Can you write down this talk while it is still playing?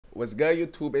What's good,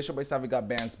 YouTube? It's your boy Savvy Got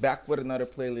Bands back with another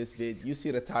playlist vid. You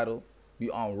see the title. We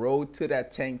on road to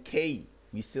that 10K.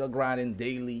 We still grinding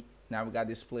daily. Now we got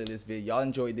this playlist vid. Y'all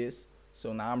enjoy this.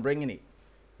 So now I'm bringing it.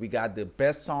 We got the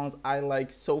best songs I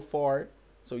like so far.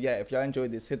 So yeah, if y'all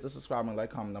enjoyed this, hit the subscribe and like,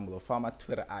 comment down below. Follow my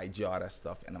Twitter, IG, all that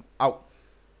stuff. And I'm out.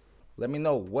 Let me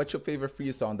know what's your favorite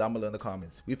free song down below in the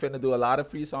comments. We finna do a lot of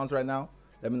free songs right now.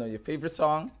 Let me know your favorite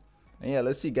song. And yeah,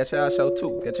 let's see. Get your ass show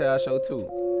too. Get your ass show too.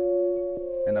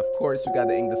 And of course, we got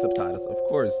the English subtitles. Of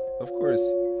course, of course.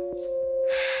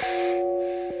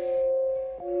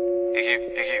 Équipe.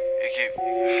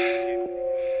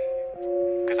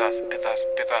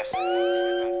 Pétasse.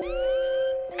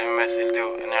 MMS,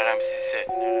 Leto, NRM 67.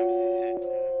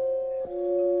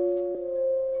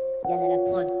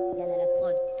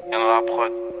 Y'en a la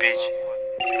prod, bitch.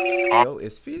 Yo,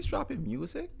 is Freeze dropping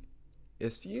music?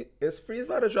 Is Freeze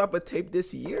about to drop a tape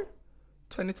this year?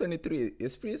 2023.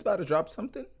 Is Freeze about to drop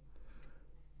something?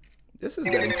 This is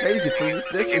getting crazy, Freeze.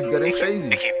 This is getting crazy.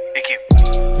 Équipe.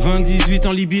 20-18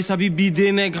 en Libye, ça bibi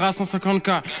des nègres à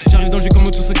 150K. J'arrive dans le jeu comme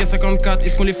au Tsusoka 54.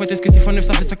 Est-ce qu'on les fouette, est-ce que c'est x9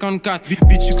 ça fait 54.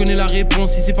 Bitch, tu connais la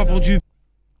réponse, si c'est pas pour du.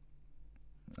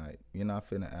 Alright, you're not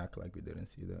finna act like we didn't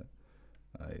see that.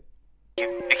 Alright.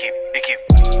 Équipe.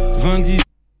 20-18.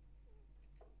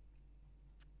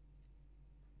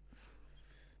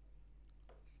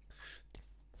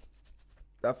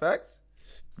 That facts?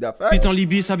 That facts? En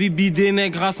Libye, ça bibi des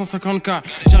nègres à 150K.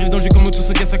 J'arrive dans le jeu comme au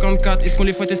Tsusoka 54. Est-ce qu'on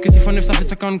les fouette, est-ce que c'est x9 ça fait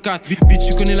 54. Bitch,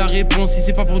 tu connais la réponse, si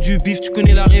c'est pas pour du bif, tu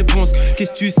connais la réponse.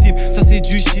 Qu'est-ce que tu cibles, ça c'est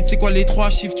du shit. C'est quoi les 3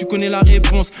 chiffres, tu connais la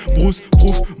réponse. Brousse,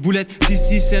 prouf, boulette,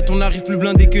 667. On arrive plus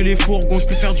blindé que les fourgons. Je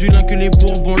peux faire du lin que les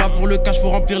bourbons. Là pour le cash,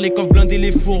 faut remplir les coffres, blinder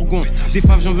les fourgons. Des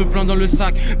faves, j'en veux plein dans le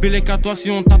sac. Bélec à toi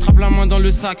si on t'attrape la main dans le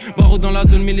sac. Barreau dans la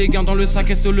zone, mets les gains dans le sac.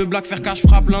 SO le black, faire cash,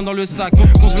 frappe plein dans le sac.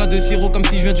 Consola de sirop comme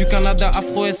si je viens du Canada.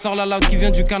 Afro S sort la loud qui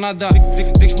vient du Canada.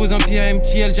 Dès que je pose un pied à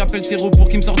MTL, j'appelle Siro pour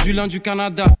qu'il me sorte du lin du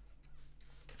Canada.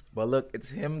 But look, it's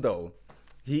him though.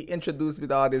 He introduced me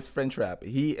to all this French rap.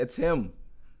 It's him.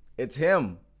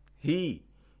 He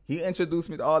introduced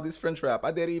me to all this French rap.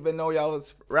 I didn't even know y'all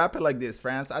was rapping like this,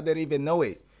 France. I didn't even know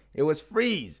it. It was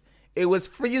Freeze. It was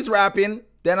Freeze rapping.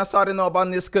 Then I started to know about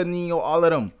Niska, Nino, all of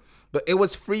them. But it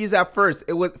was Freeze at first.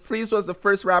 Freeze was the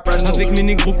first rapper I knew. Avec mes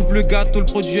négros coupe le gâteau, le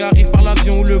produit arrive par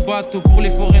l'avion ou le bateau. Pour les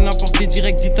forêts importées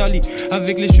direct d'Italie.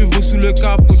 Avec les chevaux sous le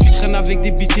capot. Tu traînes avec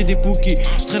des bitches et des pookies.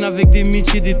 Je traîne avec des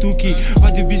mitch et des toukies.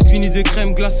 Pas de biscuits ni de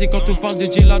crème glacée quand on parle de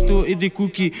gelato et des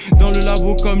cookies. Dans le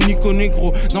labo comme Nico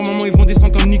Negro. Normalement ils vont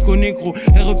descendre comme Nico Negro.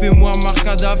 REP moi Marc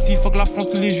Kadhafi. Fuck la France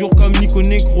tous les jours comme Nico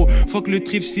Negro. Fuck le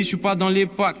trip si je suis pas dans les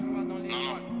packs.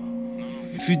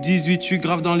 Fut 18, je suis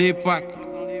grave dans les packs.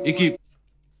 Équipe.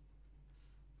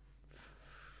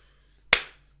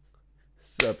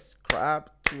 Subscribe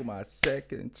to my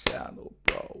second channel,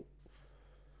 bro.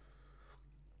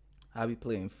 I be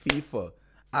playing FIFA.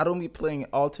 I don't be playing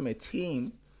Ultimate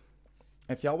Team.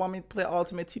 If y'all want me to play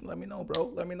Ultimate Team, let me know,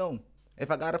 bro. Let me know. If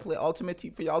I gotta play Ultimate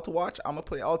Team for y'all to watch, I'm gonna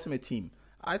play Ultimate Team.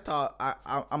 I thought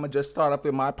I'm gonna just start up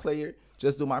with my player,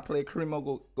 just do my player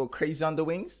Criminel, go crazy on the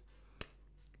wings.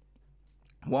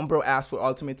 One bro asked for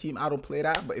Ultimate Team. I don't play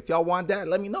that, but if y'all want that,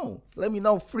 let me know. Let me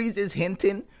know. Freeze is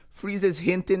hinting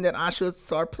that I should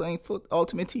start playing for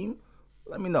Ultimate Team.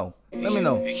 Let me know. Let me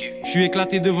know. Je suis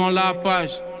éclaté devant la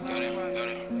page.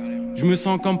 Je me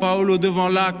sens comme Paolo devant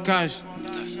la cage.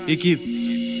 Équipe.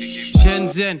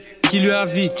 Shenzhen, qui lui a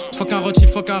vie. Fuck un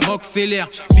Rothschild, fuck un Rockefeller.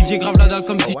 DJ grave la dalle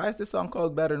comme si. Why is this song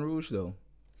called Baton Rouge though?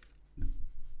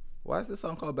 Why is this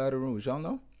song called Baton Rouge? Y'all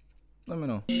know? Let me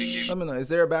know. Let me know. Is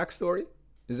there a backstory?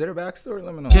 Let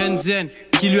me know. Shenzhen,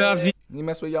 qui lui a vie. You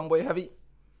mess with Youngboy Heavy?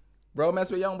 Bro,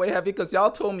 mess with Youngboy Heavy because y'all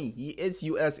told me he is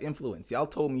US influence. Y'all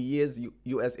told me he is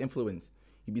US influence.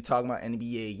 He be talking about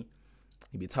NBA.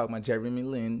 He be talking about Jeremy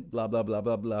Lin, blah, blah, blah,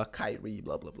 blah, blah, Kyrie,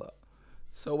 blah, blah, blah.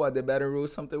 So what, they better rule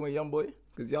something with Youngboy?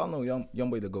 Because y'all know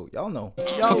Youngboy the GOAT. Y'all know.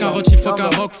 Fuck un Rothschild, fuck un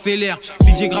Rockefeller.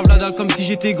 DJ grave la dalle comme si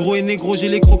j'étais gros et négro. J'ai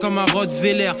les crocs comme un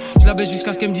Rottweiler. Je la baisse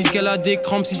jusqu'à ce qu'elle me dise qu'elle a des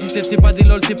crampes. 667 c'est pas des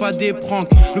lol, c'est pas des pranks.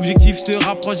 L'objectif se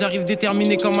rapproche, j'arrive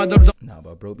déterminé comme Adolphe. Nah,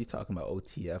 but bro be talking about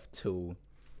OTF too.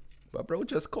 But bro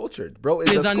just cultured. Bro is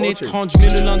Les just années cultured. 30, je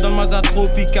mets le lin dans le maza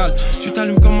tropical. Tu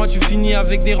t'allumes comme moi, tu finis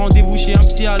avec des rendez-vous chez un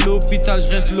psy à l'hôpital.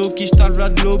 Je reste low-key, je t'alve là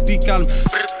de l'hôpital.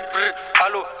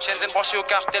 Allo, Shenzhen branché au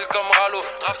cartel comme Rallo.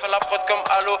 Rafale la prod comme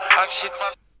Allo, hack shit.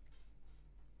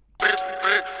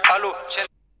 Allo, Shenzhen.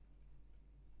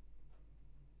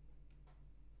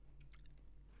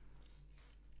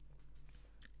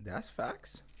 That's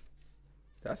facts.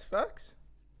 That's facts.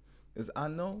 Because I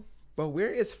know. But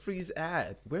where is Freeze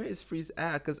at? Where is Freeze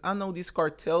at? Because I know these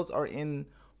cartels are in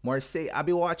Marseille, I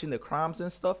be watching the crimes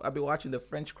and stuff. I be watching the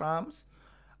French crimes.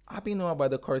 I be knowing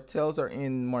about the cartels are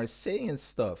in Marseille and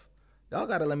stuff. Y'all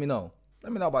gotta let me know.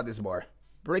 Let me know about this bar.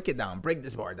 Break it down. Break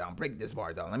this bar down. Break this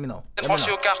bar down. Let me know. Branché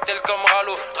au cartel comme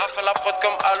Ralo, Raphaël la prod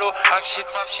comme Halo, hack shit,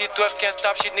 rap shit, 12, 15,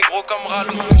 tap shit, négro comme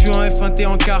Ralo. Tu es en F1, t'es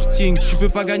en karting, tu peux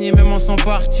pas gagner même en 100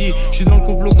 parties. Je suis dans le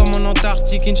complot comme en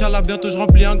Antarctique, Inch'Allah bientôt je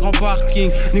remplis un grand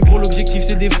parking. Négro l'objectif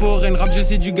c'est des foraines, rap je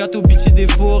sais du gâteau, bitch c'est des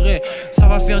forêts. Ça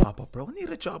va faire... But bro, need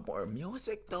to drop more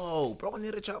music though. Bro,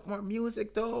 need to drop more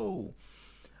music though.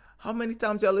 How many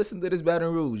times y'all listen to this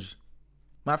Baton Rouge?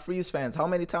 My Freeze fans, how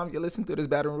many times you listen to this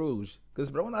Baton Rouge? Because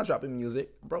bro not dropping music.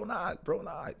 Bro not.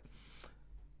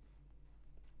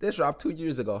 This dropped 2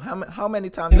 years ago. How many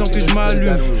times Disons que je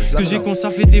m'allume, ce que j'ai qu'on ça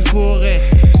fait des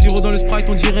forêts. Sirop dans le Sprite,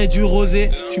 on dirait du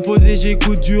rosé. Je suis posé,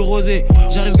 j'écoute du rosé.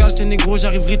 J'arrive gal, c'est négro,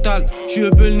 j'arrive rital. Je suis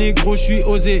le négro, je suis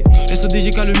osé.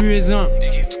 SODGK le muezzin.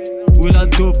 Où est la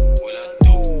dope?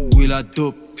 Où est la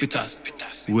dope? Pétasse.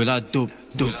 Où est la dope?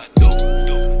 Dope.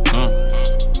 Hein?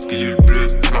 Pilule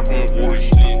bleue, flacon rouge.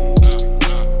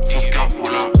 Fonce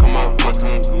carola comme un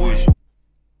bâton rouge.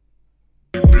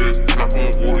 Pilule bleue,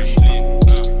 flacon rouge.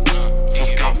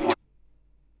 Fonce carola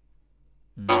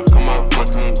comme un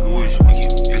bâton rouge.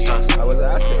 Pétasse. I was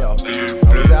asking y'all.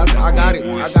 I got it.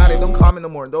 Don't comment no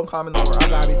more. I got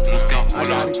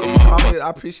it. I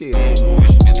appreciate it.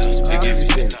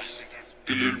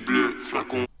 Pilule bleue,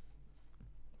 flacon.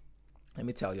 Let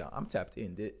me tell y'all, I'm tapped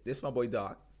in. This my boy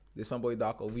Doc.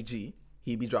 OVG.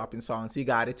 He be dropping songs. He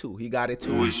got it too.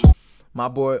 My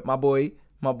boy.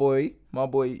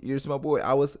 Here's my boy.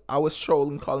 I was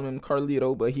trolling, calling him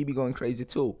Carlito, but he be going crazy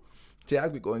too.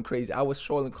 Jack be going crazy. I was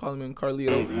trolling, calling him Carlito,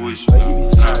 but he be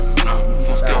spazzing.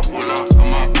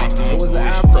 It was the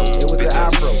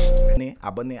afro.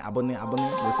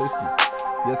 Abone.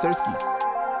 Yes, Sirski.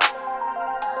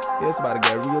 It's about to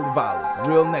get real violent,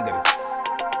 real negative.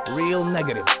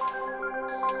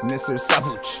 Mr.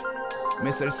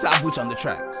 Savouch on the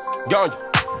track. Gang,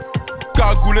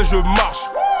 cagoulé je marche,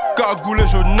 cagoulé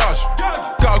je nage,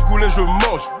 cagoulé je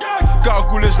mange,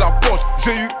 cagoulé je la poche.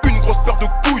 J'ai eu une grosse paire de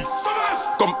couilles,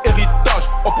 comme héritage.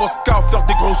 On pense qu'à faire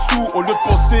des grands sous au lieu de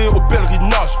penser au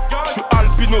pèlerinage. Je suis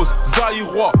albinos,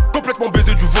 zaïrois, complètement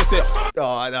baisé du Vaussaire.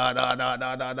 Oh no,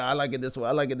 I like it this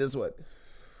one.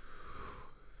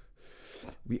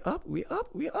 We up.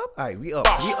 Alright, we up.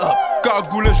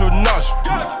 Cagoulé je nage,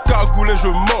 cagoulé je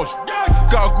mange,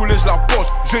 cagoulé je la poche.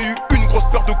 J'ai eu une grosse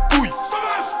paire de couilles,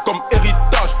 comme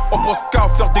héritage. On pense qu'à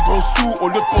faire des grands sous au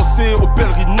lieu de penser au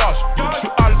pèlerinage. Je suis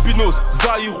albinos,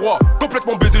 zaïrois,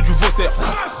 complètement baisé du Vaussaire.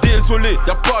 Désolé,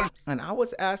 y'a pas le... And I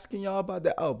was asking y'all about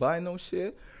the albino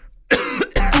shit.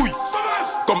 couilles,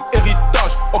 comme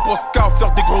héritage. On pense qu'à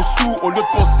faire des grands sous au lieu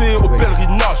de penser au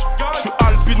pèlerinage. Je suis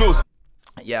albinos.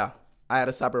 Yeah, I had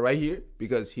to stop it right here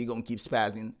because he gonna keep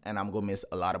spazzing and I'm gonna miss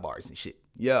a lot of bars and shit.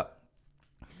 Yeah.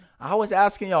 I was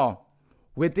asking y'all,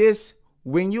 with this,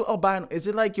 when you albino, is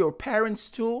it like your parents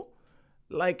too?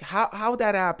 Like how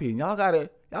that happened? Y'all gotta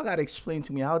explain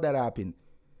to me how that happened.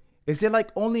 Is it like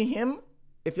only him?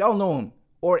 If y'all know him,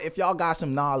 or if y'all got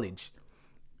some knowledge,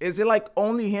 is it like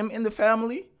only him in the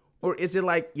family? Or is it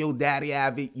like your daddy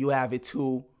have it, you have it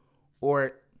too?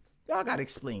 Or y'all gotta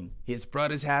explain. His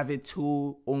brothers have it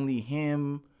too, only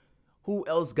him. Who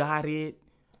else got it?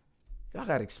 Y'all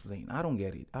gotta explain. I don't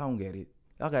get it.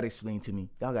 Y'all gotta explain to me.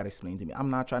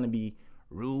 I'm not trying to be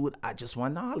rude. I just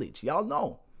want knowledge. Y'all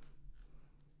know.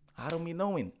 I don't be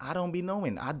knowing. I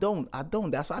don't.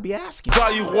 That's why I be asking.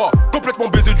 Zaïrois, complètement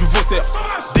baisé du Vaussaire.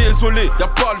 Désolé, y'a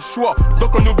pas le choix,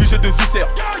 donc on est obligé de viscère.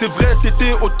 C'est vrai,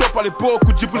 t'étais au top à l'époque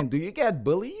où Djibril. Do you get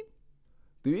bullied?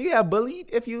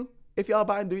 If y'all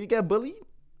buying, do you get bullied?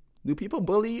 Do people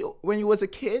bully you when you was a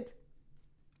kid?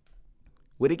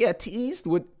 Would it get teased?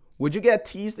 Would you get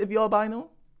teased if y'all albino?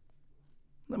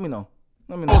 Let me know.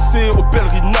 Penser au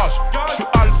pèlerinage, je suis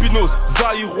albinos,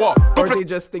 zaïrois. Or they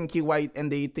just think you white and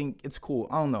they think it's cool.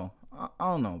 I don't know.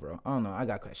 Bro. I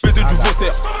got questions. Baisé du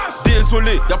Vaussaire.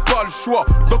 Désolé, y'a pas le choix,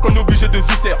 donc on est obligé de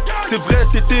viscère. C'est vrai,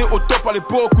 t'étais au top à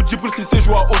l'époque où Djibril Cissé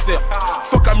jouait à Auxerre.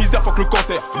 Fuck la misère, fuck le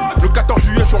cancer. Le 14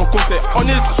 juillet, je suis en concert. On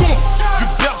est sombre, du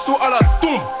berceau à la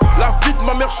tombe. La vie de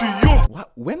ma mère, je suis young.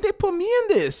 When they put me in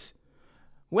this?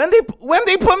 When they put me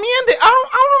in this? I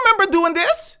don't remember doing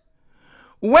this.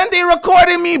 When they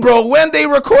recorded me, bro. When they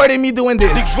recorded me doing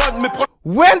this.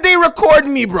 When they recorded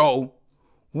me, bro.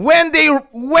 When?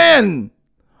 I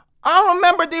don't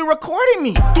remember they recording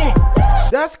me.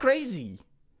 That's crazy.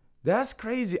 I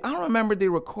don't remember they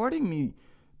recording me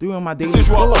doing my daily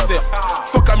pull-ups.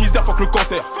 Fuck la misère, fuck le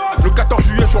cancer. Le 14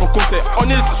 juillet, je suis en concert. On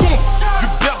est sombre, du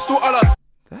berceau à la...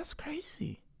 That's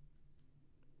crazy.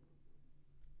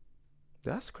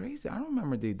 That's crazy. I don't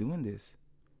remember they doing this.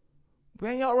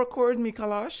 When y'all record me,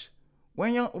 Kalash?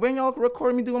 When y'all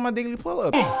record me doing my daily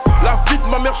pull-ups? La vie de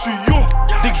ma mère, je suis young.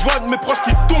 Dès que je vois de mes proches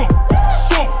qui tombent,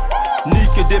 sombre.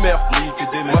 Nique des mères,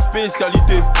 ma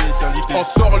spécialité. On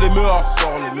sort les meurs,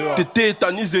 t'es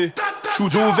tétanisé. J'ai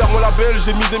ouvert mon label,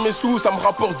 j'ai misé mes sous, ça me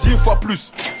rapporte 10 fois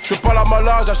plus. Je fais pas la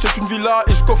malade, j'achète une villa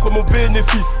et je coffre mon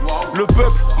bénéfice. Le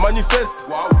peuple manifeste,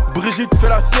 Brigitte fait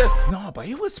la sieste. No, but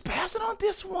he was passing on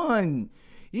this one.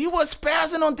 He was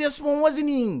passing on this one, wasn't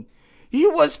he? He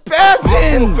was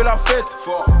passing. On fait la fête,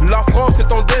 la France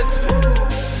est en dette.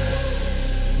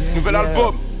 Nouvel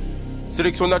album,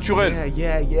 sélection naturelle.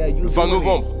 Le 20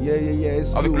 novembre.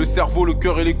 Avec le cerveau, le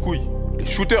cœur et les couilles. Les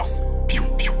shooters. Piou,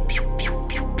 piou, piou, piou,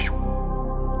 piou, piou.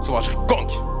 Sauvagerie gang.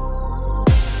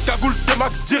 Cagoule,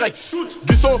 T-Max direct.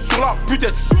 Du sang sur la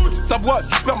putette. Ça boit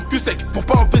du sperme cul sec pour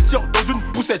pas investir dans une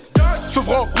poussette.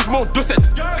 Sevran, rougement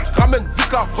 2-7. Ramène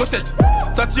vite la recette.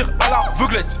 Ça tire à la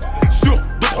veuglette. Sur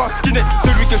 2-3 skinettes.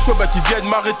 Celui qui est chaud, bah qui vienne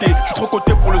m'arrêter. J'suis trop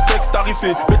coté pour le sexe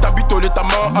tarifé. Mets ta bite et ta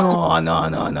main à No.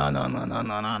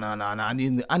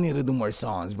 I need to do more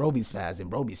songs. Bro be spazzing.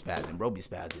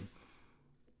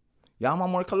 Y'all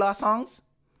want more Kalash songs?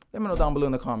 Let me know down below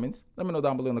in the comments.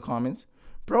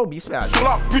 Bro be spazzing. Sur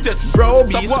la putette. Bro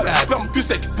be ça boit du sperme cul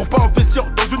sec pour pas investir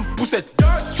dans une poussette.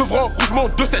 Sevran, rougement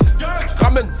 2-7.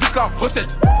 Ramène vite la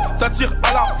recette. Ça tire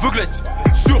à la veuglette.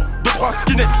 Sur 2-3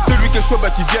 skinettes. Celui qui est chaud,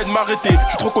 bah qui vienne m'arrêter.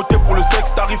 J'suis trop coté pour le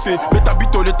sexe tarifé. Mets ta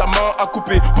bite et ta main à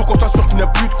couper. Pour qu'on soit sûr qu'il n'y a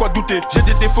plus de quoi douter. J'ai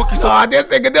des défauts qui sont.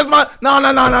 No.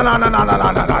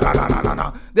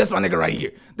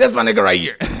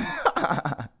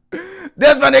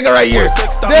 This my nigga right here.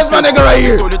 This my nigga right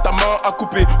here. Ta main à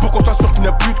couper pour qu'on soit sûr qu'il n'y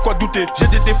a plus de quoi douter. J'ai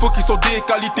des défauts qui sont des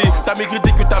qualités. T'as maigri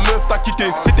dès que ta meuf t'a quitté.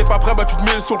 Si t'es pas prêt, bah tu te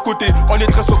mets sur le côté. On est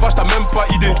très sauvage, t'as même pas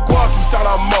idée. Pourquoi tu me serres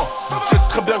la main? Je sais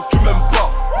très bien que tu m'aimes pas.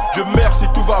 Dieu merci,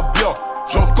 tout va bien.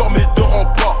 J'ai encore mes deux en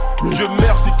bas. Dieu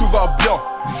merci, tout va bien.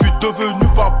 Je suis devenu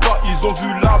papa. Ils ont vu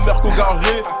la mère qu'on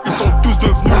garait. Ils sont tous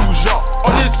devenus loujas.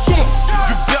 On est sombre,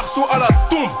 du berceau à la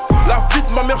tombe. La vie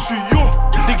de ma mère, je suis young.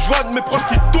 Dès que je vois de mes proches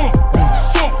qui tombent,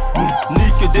 sombre.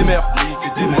 Nique des mères,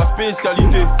 ma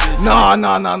spécialité. No,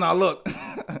 look.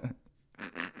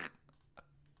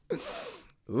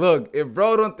 Look, if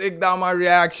bro don't take down my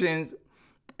reactions,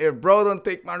 I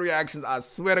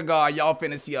swear to God, y'all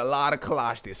finna see a lot of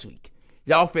Kalash this week.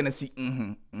 Y'all finna see,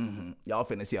 y'all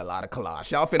finna see a lot of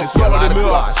Kalash.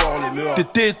 T'es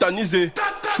tétanisé.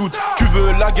 Shoot, tu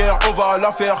veux la guerre, on va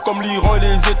la faire comme l'Iran et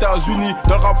les États-Unis.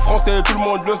 Dans le rap français, tout le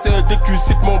monde le sait. Dès que tu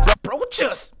cites mon black. Bro,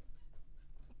 just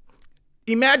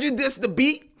imagine this the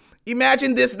beat.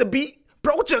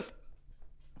 Bro, just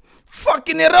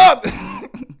fucking it up.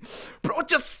 Bro,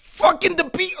 just fucking the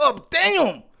beat up.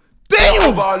 Damn.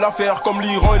 On va la faire comme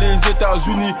l'Iran et les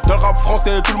États-Unis. Dans le rap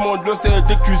français, tout le monde le sait.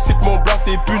 Dès que tu cites mon blast,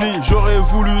 t'es puni. J'aurais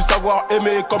voulu savoir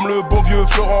aimer comme le bon vieux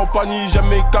Florent Pagny. J'aime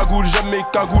mes cagoules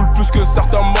plus que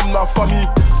certains membres de ma famille.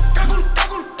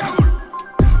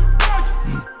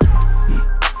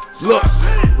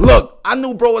 Look, I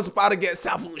knew bro was about to get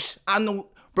savouche. I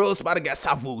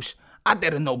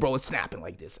didn't know bro was snapping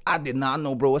like this. I did not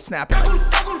know bro was snapping like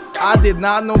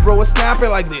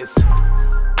this.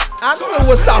 I knew it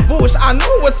was savouche.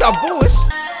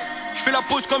 Je fais la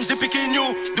pause comme des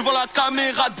péqueños devant la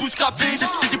caméra de bouche crapée.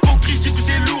 C'est hypocrite, c'est tout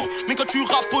c'est lourd. Mais quand tu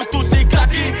rappes auto c'est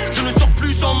claqué. Je ne sors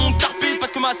plus sans mon carpé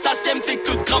parce que ma SACEM fait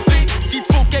que de grimper. S'il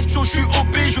te faut quelque chose, je suis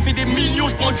OP. Je fais des millions,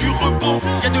 je prends du repos.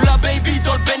 Y'a de la baby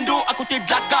dans le bendo à côté de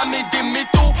la cam et des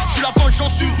métaux. Je suis la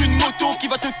vengeance sur une moto qui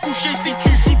va te coucher si tu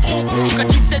joues trop. Je suis qu'à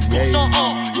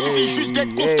 17% il suffit juste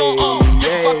d'être constant. Y'a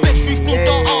du papel, je suis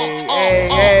content.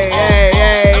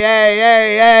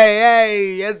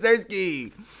 Hey, yes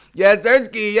sirski.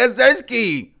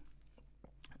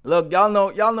 Look, y'all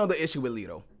know the issue with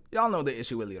Leto.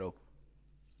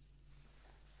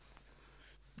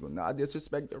 Do not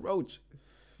disrespect the roach.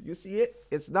 You see it?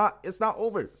 It's not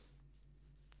over.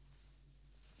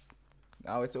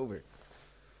 Now it's over.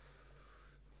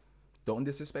 Don't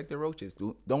disrespect the roaches.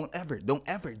 Don't ever.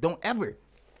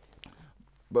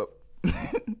 But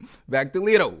back to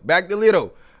Leto.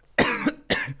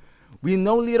 We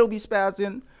know Leto be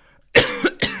spazzing.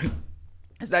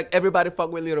 It's like everybody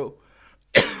fuck with Leto.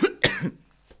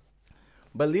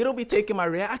 But Leto be taking my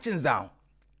reactions down.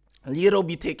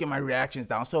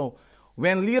 So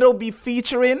when Leto be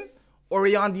featuring or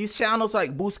on these channels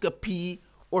like Buska P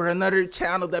or another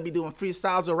channel that be doing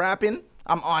freestyles or rapping,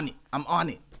 I'm on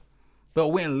it. But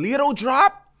when Leto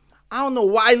drop, I don't know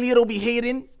why Leto be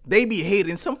hating. They be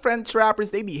hating. Some French rappers,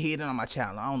 they be hating on my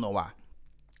channel. I don't know why.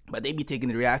 But they be taking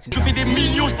the reactions. Je fais des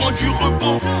millions, je prends du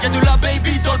repos. Y'a de la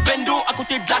baby dans le bendo, à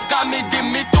côté de la gamme et des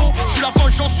métaux. Je suis la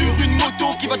vengeance sur une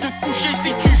moto qui va te coucher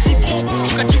si tu joues trop.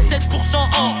 Jusqu'à 17%,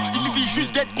 il suffit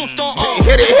juste d'être constant.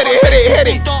 Hit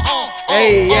it.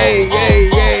 Hey.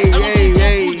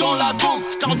 Dans la gomme,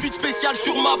 48 spécial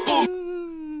sur ma paume.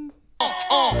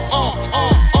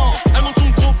 Elle monte son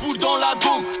gros boule dans la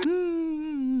gomme.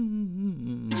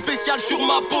 Spécial sur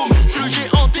ma paume, je le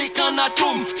géant dès qu'un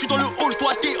atome. Je suis dans le hall,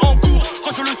 toi t'es en cours.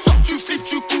 Quand je le sors, tu flippes,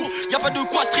 tu cours. Y'a pas de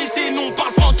quoi stresser, non,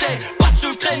 parle français. Pas de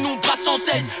secret, non, brasse sans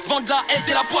cesse. Vendre la haine,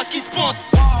 c'est la poisse qui se pointe.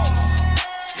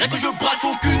 Rien que je brasse,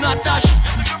 aucune attache.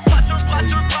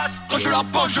 Quand je la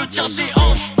penche, je tiens ses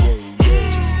hanches.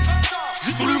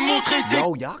 Juste pour lui montrer ses.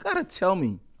 Yo, y'all gotta tell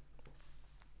me.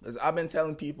 'Cause I've been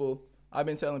telling people I'm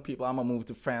gonna move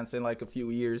to France in like a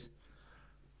few years.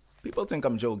 People think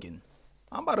I'm joking.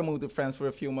 I'm about to move to France for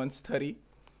a few months study.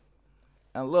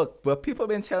 And look, but people have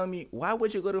been telling me, why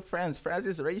would you go to France? France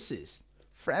is racist.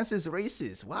 France is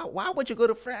racist. Why would you go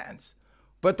to France?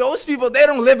 But those people, they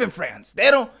don't live in France.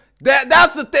 They don't,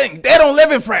 that's the thing. They don't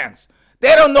live in France.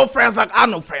 They don't know France like I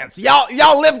know France.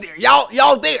 Y'all live there.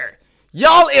 Y'all there.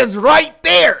 Y'all is right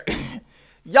there.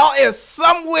 Y'all is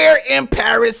somewhere in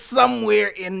Paris, somewhere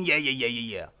in,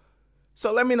 yeah.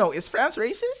 So let me know, is France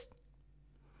racist?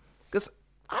 Because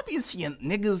I've been seeing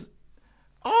niggas,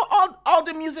 all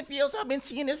the music videos I've been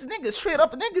seeing is niggas, straight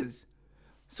up niggas.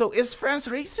 So is France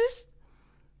racist?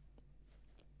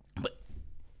 But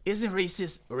isn't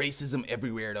racism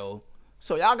everywhere though?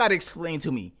 So y'all gotta explain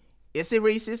to me, is it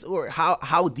racist or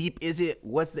how deep is it?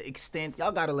 What's the extent?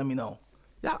 Y'all gotta let me know.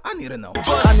 Yeah, I need to know.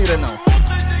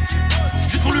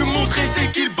 Juste pour lui montrer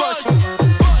c'est qu'il bosse.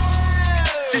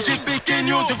 CG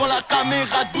Pequeño devant la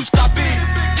caméra de Bouscapé.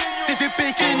 CG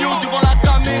Pequeño devant la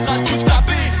caméra de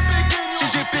Bouscapé.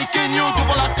 CG Pequeño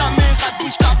devant la caméra de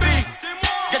Bouscapé.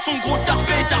 Y'a son gros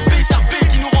tarpé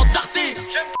qui nous rend tarté.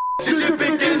 CG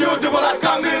Pequeño devant la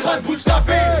caméra de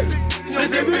Bouscapé.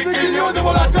 CG Pequeño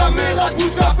devant la caméra de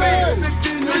Bouscapé.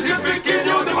 CG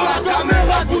Pequeño devant la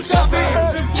caméra de Bouscapé.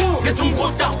 Y'a son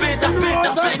gros tarpé qui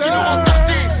nous rend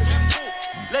tarté.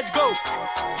 Let's go.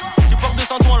 C'est porte de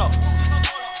Saint-Ouen là.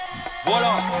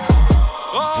 Voilà.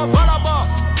 Oh, va là-bas.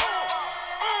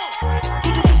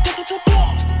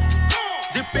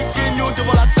 C'est Pequeño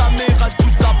devant la caméra de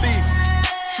Bouscapé.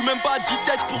 J'suis même pas à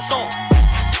 17%.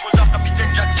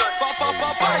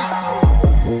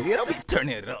 Little be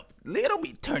turning it up. Little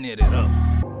be turning it up.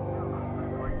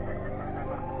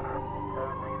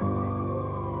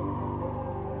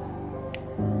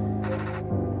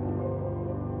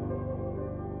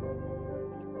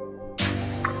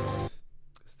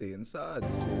 Stay inside.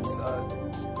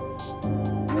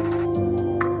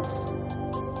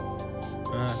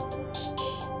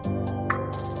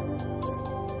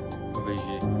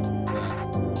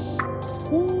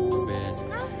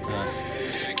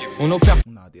 On opère.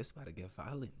 Nah, this about to get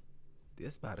violent.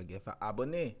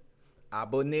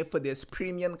 Abonnez for this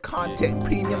premium content.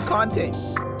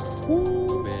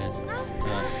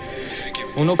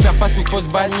 On n'opère pas sous fausse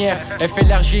bannière.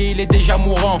 FLRG, il est déjà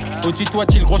mourant. Au-dessus de toi,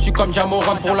 t'il gros, je suis comme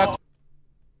Jamoran pour la.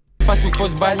 Pas sous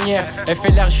fausse bannière.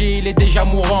 FLRG, il est déjà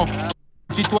mourant.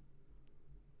 Au-dessus de toi.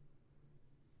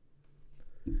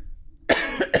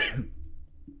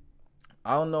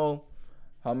 I don't know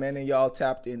how many of y'all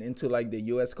tapped into like the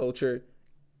US culture,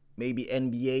 maybe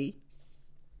NBA.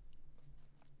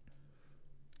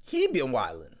 He been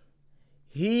wildin'.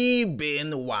 He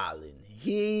been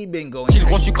going. T'il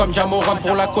gros, je suis comme Jamoran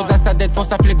pour la cause à sa dette,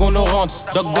 fonce à flégonorante.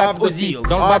 Dog Black Ozzy,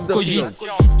 dans le bas de Koji.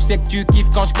 Je sais que tu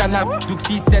kiffes quand je canap. Zouk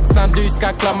 6, 7, 5, 2,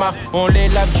 jusqu'à Clamart. On les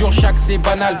lave jour chaque, c'est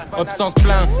banal. Absence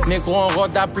plein, négro en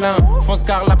rode à plein. Fonce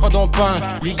car la prod on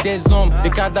peint. Ligue des ombres, des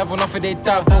cadavres, on en fait des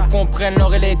tas. Faut qu'on prenne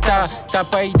l'or et l'état. T'as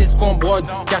pas idée ce qu'on brode.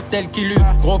 Cartel qui lue,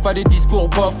 gros pas de discours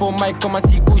bof. Au mic comme un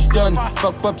 6 couches donne.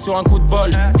 Fuck pop sur un coup de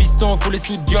bol. Fiston, faut les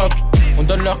sous-job. On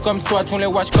donne l'heure comme swatch, on les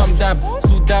watch comme dab.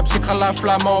 Sous dab, j'écrase la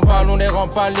flamme en balle. On les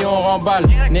remballe et on remballe.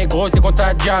 Négro, c'est qu'on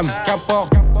t'a jam.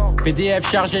 Qu'importe. PDF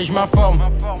chargé, je m'informe.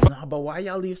 Nah, but why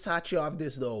y'all leave Sachi off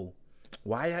this though?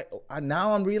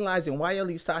 Now I'm realizing why y'all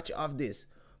leave Sachi off this.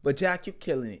 But Jack, you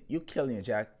killing it,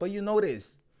 Jack. But you know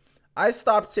this. I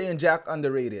stopped saying Jack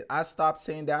underrated. I stopped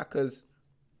saying that because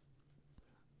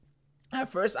at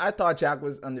first I thought Jack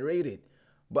was underrated.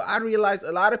 But I realized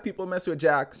a lot of people mess with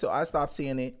Jack, so I stopped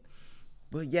saying it.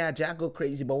 But yeah, Jack go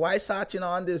crazy. But why Sachi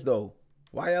not on this though?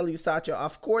 Why y'all leave Sachi?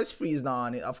 Of course Freeze not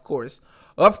on it. Of course,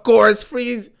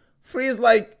 Freeze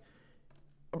like,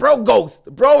 bro, ghost.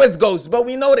 Bro is ghost. But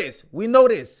we know this.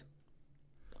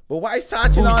 But why is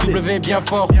Sachin on this? W bien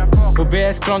fort.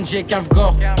 OBS, clan G,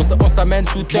 Kavgor. On s'amène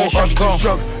sous tes chaque gant.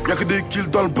 Y'a que des kills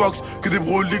dans le box, que des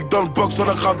broliques dans le box. On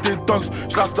a grave des tox,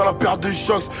 j'lâche dans la paire de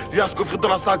chocs. Lias coffré dans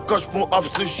la sacoche, mon hop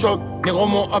se choque. Négro,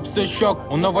 mon hop se choque.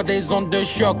 On envoie des ondes de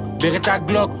choc. Beretta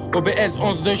Glock, OBS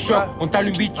 11 de choc. On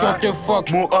t'allume bitch, on te fuck.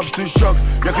 Mon hop se choque.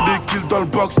 Y'a que des kills dans le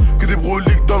box, que des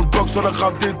broliques dans le box. On a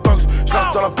grave des tox,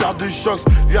 j'lâche dans la paire de chocs.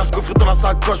 Lias coffré dans la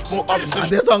sacoche, mon hop se choque.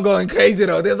 This one going crazy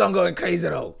though. This one going crazy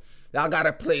though. Y'all got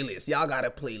a playlist. Y'all got a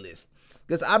playlist.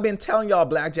 Because I've been telling y'all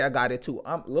Blackjack got it too.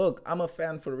 Look, I'm a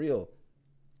fan for real.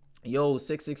 Yo,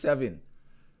 667.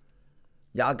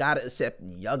 Y'all gotta accept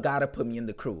me. Y'all gotta put me in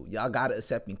the crew. Y'all gotta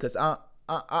accept me. Because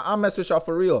I mess with y'all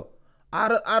for real.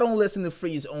 I don't listen to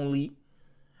Freeze only.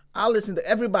 I listen to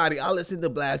everybody. I listen to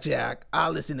Blackjack. I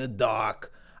listen to Doc.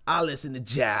 I listen to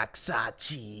Jack,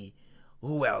 Sachi.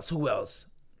 Who else? Who else?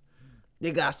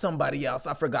 They got somebody else.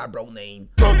 I forgot bro name.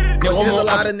 There's a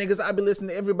lot of niggas. I be listening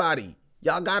to everybody.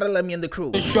 Y'all gotta let me in the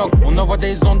crew. Choc, on envoie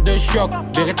des ondes de choc.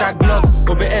 Beretta Glock,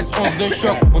 OBS 11 de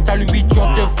choc. On t'allume bitch,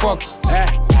 on te fuck.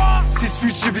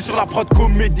 6-8, j'ai vu sur la prod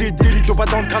commet des délits. Au bas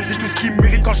dans le crâne, c'est tout ce qui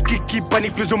mérite. Quand je kick, qui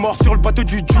panique. Plus de morts sur le bateau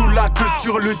du Jula que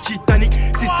sur le Titanic.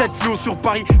 6-7 flots sur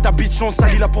Paris. Ta bitch, on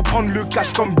salit là pour prendre le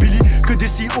cash comme Billy. Que des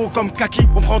CEO comme Kaki.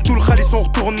 On prend tout le rallye, on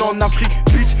retourne en Afrique.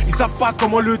 Bitch, ils savent pas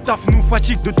comment le taf nous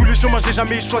fatigue. De tous les chemins, j'ai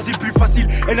jamais choisi le plus facile.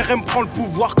 NRM prend le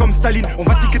pouvoir comme Staline. On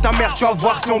va niquer ta mère, tu vas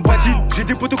voir si on badine. J'ai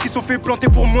des poteaux qui sont fait planter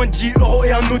pour moins de 10 €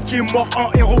 et un autre qui est mort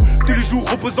en héros. Tous les jours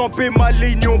repose en paix, ma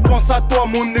ligne. On pense à toi,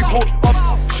 mon négro.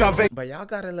 Ops, j'avais. But y'all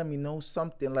gotta let me know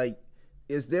something. Like,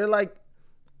 is there like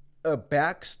a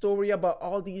backstory about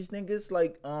all these niggas?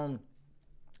 Like,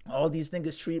 all these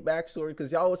niggas street backstory?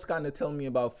 Because y'all was kind of telling me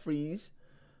about Freeze.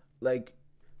 Like,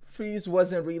 Freeze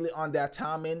wasn't really on that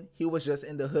timing. He was just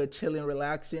in the hood chilling,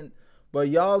 relaxing. But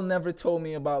y'all never told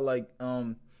me about like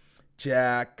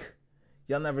Jack.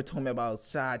 Y'all never told me about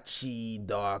Sachi,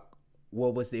 Doc.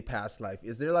 What was their past life?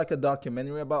 Is there like a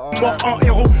documentary about all that? En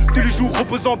héros, tous les jours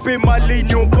repose en paix, ma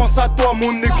ligne. On pense à toi,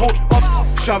 mon négro. Ops,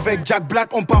 j'suis avec Jack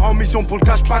Black. On part en mission pour le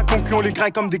cash pack. Concluons les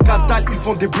grailles comme des casse-dalles. Ils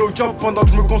font des blowjobs pendant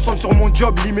que je me concentre sur mon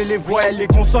job. Limer les voix, les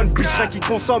consonnes. Bitch, rien qui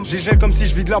consomme. J'ai gel comme si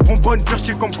je vis de la bonbonne.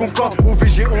 Furtif comme Concorde. Au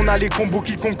VG, on a les combos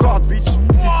qui concordent, bitch.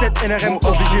 6-7 NRM,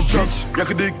 OVG, bitch. Y'a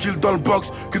que des kills dans le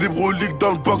box, que des broliques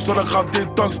dans le box. On a grave des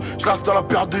tox, j'lâche dans la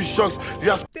paire de chocs.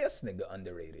 This nigga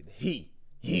underrated.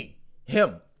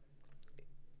 Him.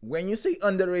 When you say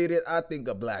underrated, I think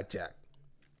of Blackjack.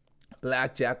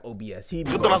 Blackjack OBS. He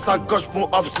dans la sacoche, mon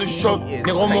hop se choque.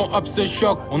 Négro, mon hop se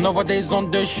choque. On envoie des ondes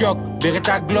de choc.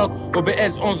 Beretta Glock,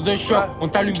 OBS 11 de choc. On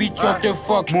t'allume bitch, on te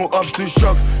fuck. Mon hop se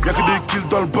choque. Y'a que des kills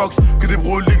dans le box, que des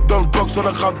broliques dans le box. On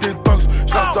a grave des tox,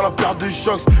 j'lâche dans la paire de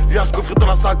chocs. Lias coffré dans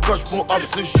la sacoche, mon hop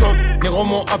se choque. Négro,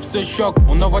 mon hop se choque.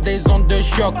 On envoie des ondes de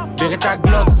choc. Beretta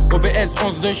Glock, OBS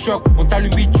 11 de choc. On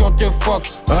t'allume bitch, on te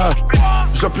fuck.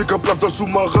 J'applique un plat dans le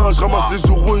sous-marin. J'ramasse les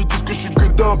euros, ils disent que je suis que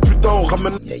d'un putain. On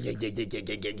ramène. Yeah.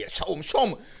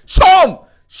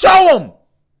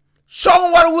 Show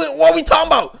him what we talking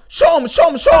about. Show him.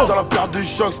 Dans la paire de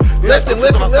chocs. Listen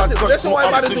what I'm about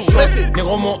to do. Listen.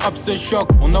 Négro, mon hop se choque.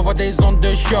 On envoie des ondes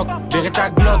de choc. Beretta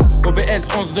Glock, OBS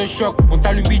 11 de choc. On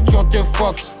t'allume bitch, on te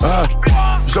fuck.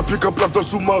 J'applique un plat dans le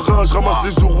sous-marin. J'ramasse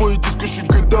les euros, ils disent que je suis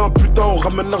que d'un putain. On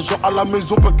ramène l'argent à la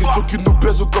maison, pas question qu'ils nous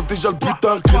pèsent au coffre. Déjà le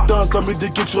putain, crétin. Ça met des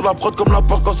kicks sur la prod comme la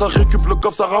porte. Quand ça récup le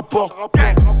coffre, ça rapporte.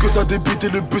 Que ça débite et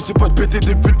le but, c'est pas de péter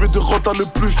des putes, mais de rentrer le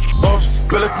plus. Ops,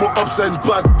 belle avec mon ops, ça a une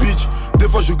bad bitch. Des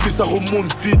fois je glisse, ça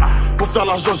remonte vite. Pour faire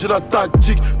l'argent, j'ai la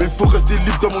tactique. Mais faut rester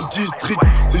libre dans mon district.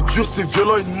 C'est dur, c'est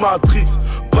violent, une matrix.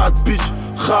 Bad bitch,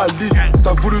 réaliste.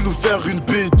 T'as voulu nous faire une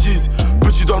bêtise.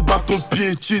 Petit dans le bâton de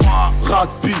piétine.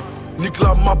 Rapide, nique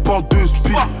la map en deux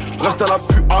speed. Reste à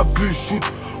l'affût, à vue, shoot.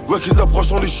 Ouais qu'ils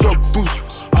approchent, on les choque tous.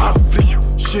 Afflique,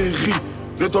 chérie.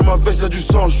 Nettoie ma veste, y'a du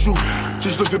sang chou.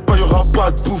 Si je le fais pas, y'aura pas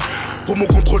de bouffe. Pour mon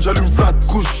contrôle, j'allume flat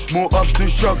couche. Mon hop te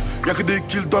choque. Y'a que des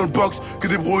kills dans le box, que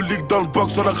des broliques dans le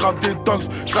box. On a grave des tox.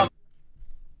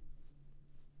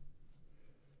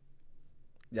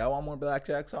 Y'all want more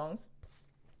Blackjack songs?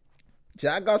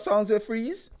 Jack got songs with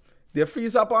Freeze? Did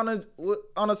Freeze up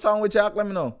on a song with Jack? Let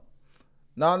me know.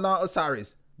 No,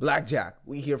 Osiris. Blackjack.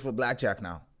 We here for Blackjack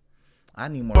now. I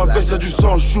need more Ma veste, y'a du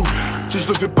sang chou. Si je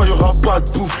le fais pas, y'aura pas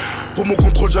de bouffe. Pour mon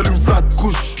contrôle, j'allume flat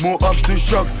couche. Mon hop te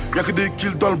choque. Y'a que des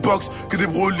kills dans le box, que des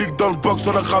broliques dans le box.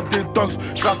 On a grave des tox,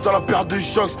 j'reste dans la paire de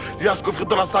chocs. Lias coffré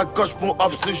dans la sacoche, mon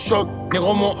hop se choque.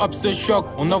 Négro, mon hop se choque.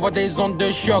 On envoie des ondes de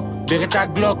choc. Beretta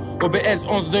Glock, OBS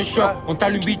 11 de choc. On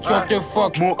t'allume bitch, on te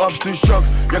fuck. Mon hop te choque.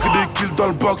 Y'a que des kills dans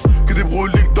le box, que des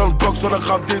broliques dans le box. On a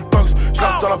grave des tox,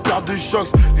 j'reste dans la paire de chocs.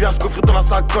 Lias coffré dans la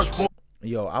sacoche, mon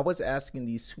Yo, I was asking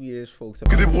these Swedish folks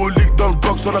Que des broliques dans le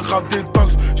box, on a grave des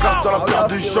tox. Je lance dans la how paire y'all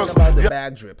de feeling shocks. about the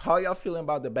bag drip. How y'all feeling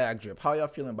about the bag drip? How y'all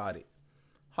feeling about it?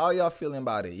 How y'all feeling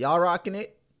about it? Y'all rocking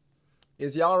it?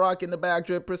 Is y'all rocking the bag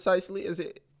drip precisely? Is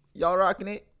it y'all rocking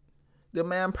it? The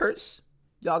man purse?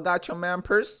 Y'all got your man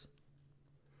purse?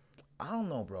 I don't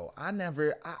know, bro. I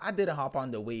didn't hop on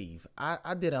the wave.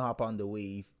 I didn't hop on the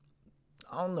wave.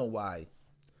 I don't know why.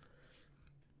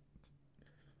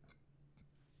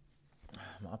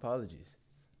 My apologies.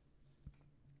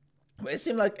 But it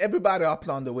seemed like everybody hopped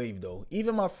on the wave though.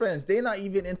 Even my friends, they're not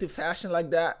even into fashion like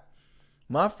that.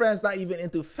 My friends not even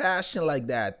into fashion like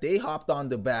that. They hopped on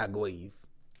the bag wave.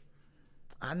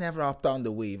 I never hopped on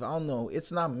the wave. I don't know.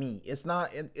 It's not me. It's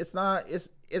not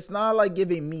like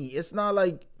giving me. It's not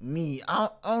like me. I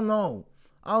don't know.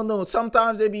 I don't know.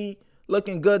 Sometimes it be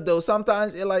looking good though.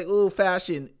 Sometimes it like, ooh,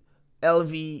 fashion.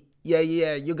 LV. Yeah,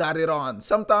 you got it on.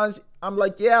 Sometimes I'm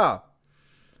like, yeah.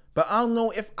 But I don't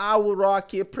know if I will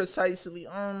rock it precisely.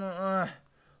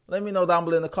 Let me know down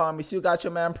below in the comments. You got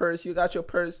your man purse. You got your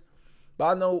purse. But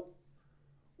I know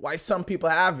why some people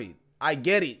have it. I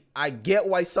get it. I get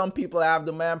why some people have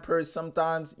the man purse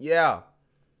sometimes. Yeah.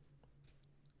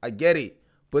 I get it.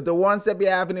 But the ones that be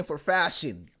having it for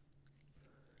fashion,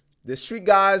 the street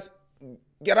guys,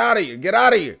 get out of here. Get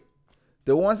out of here.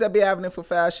 The ones that be having it for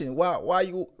fashion, why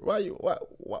you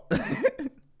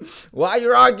why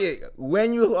you rocking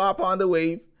when you hop on the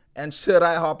wave? And should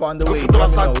I hop on the wave?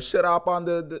 Let me know. Should I hop on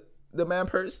the man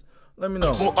purse? Let me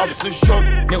know.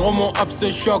 Négro, mon hop se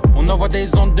choque. On envoie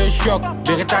des ondes de choc.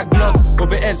 Verrai ta glock.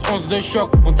 OBS 11 de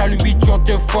choc. On t'allume vite, on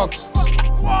te fuck.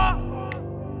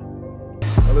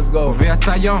 Let's go. OV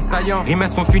assaillant, rimes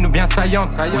sont fines ou bien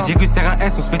saillantes. Aux Irus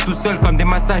RAS, on se fait tout seul comme des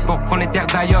massas. Faut reprendre les terres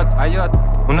d'Ayotte.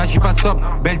 On agit pas sobre,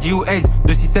 Belgi ou Ace.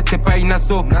 267 c'est pas une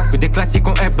asso. Que des classiques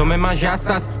en F, dans mes mains j'ai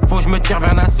Assas. Faut que je me tire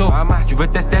vers Nassau. Tu veux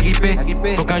tester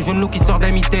RIP? Faut qu'un jaune loup qui sort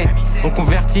d'amitié. On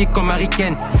convertit comme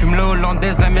américaine. Fume la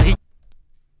hollandaise, l'américaine.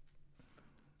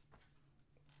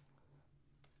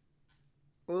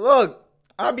 Look,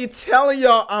 I be telling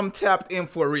y'all I'm tapped in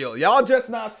for real. Y'all just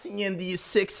not seeing these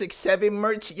 667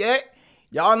 merch yet.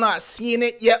 Y'all not seeing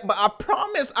it yet, but I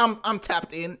promise I'm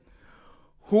tapped in.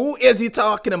 Who is he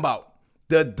talking about?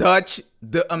 The Dutch,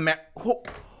 the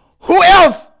who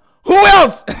else? Who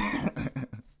else?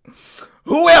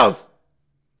 Who else?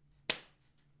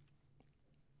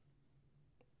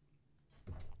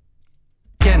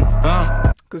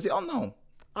 Cause y'all know,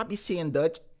 I be seeing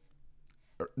Dutch.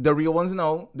 The real ones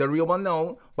know,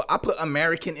 but I put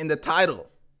American in the title.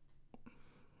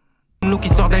 Nous qui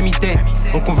sort d'amitié,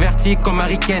 on convertit comme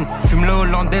américaine. Fume la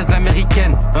hollandaise,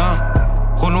 l'américaine.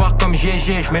 Pro noir comme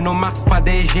GG, je mets nos marques, pas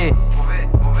DG.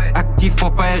 Actif, faut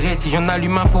pas errer, si j'en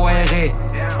allume un, faut aérer.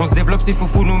 On se développe, si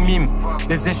foufou nous mime.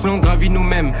 Les échelons gravis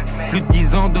nous-mêmes. Plus de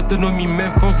 10 ans d'autonomie,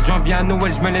 même fonce, janvier à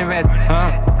Noël, je me les mets.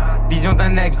 Vision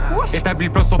d'un aigle, établi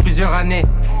le plan sur plusieurs années.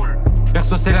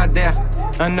 Perso c'est la der,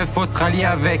 un neuf faut se rallier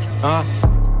avec,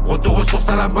 Retour aux sources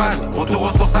à la base, retour aux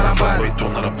sources à la base.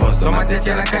 Dans ma tête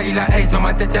y'a la Kali, la Ace, dans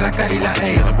ma tête y'a la Kali, la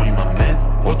Ace.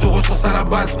 Retour aux sources à la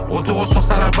base, retour aux sources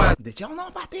à la base. Did y'all know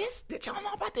about this? Did y'all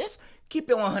know about this? Keep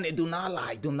it 100, do not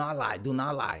lie, do not lie, do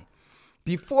not lie.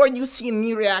 Before you see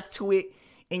me react to it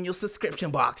in your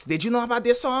subscription box, did you know about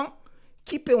this song?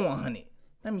 Keep it 100.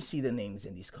 Let me see the names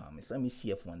in these comments. Let me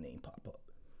see if one name pop up.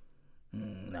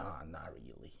 Nah, not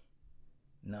really.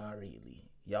 Not really.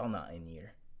 Y'all not in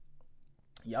here.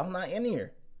 Y'all not in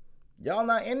here. Y'all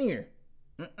not in here.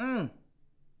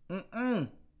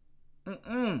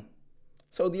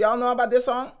 So do y'all know about this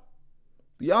song?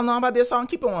 Do y'all know about this song?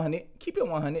 Keep it 100. Keep it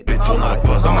 100.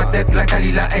 Dans ma tête la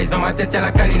Kali, la Ace. Dans ma tête y'a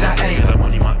la Kali, la Ace.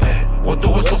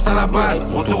 Retour aux sources à la base.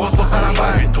 Retour aux sources à la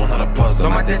base.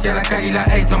 Dans ma tête y'a la Kali,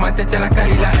 la Ace. Dans ma tête y'a la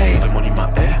Kali, la Ace.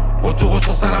 Retour aux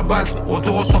sources à la base,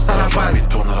 retour aux sources à la base.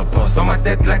 Dans ma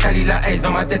tête la Kali, la Ace, dans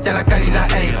ma tête y'a la Kali, la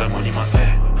Ace.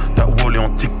 T'as wall et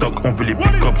en TikTok, on veut les pick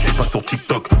up, j'suis pas sur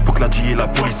TikTok. Faut que la G et la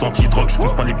police anti-drogue,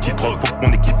 j'coupe pas les petits drogues, faut que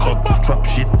mon équipe croque. Trap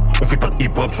shit, on fait pas de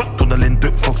hip hop, tourne la laine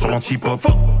de France sur l'anti-pop.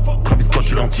 Travis Scott,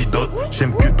 j'ai l'antidote,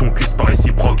 j'aime que ton cul, c'est pas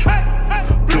réciproque.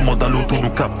 Demande à l'auto,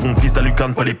 nos cap, on vise la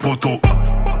lucarne, pas les poteaux.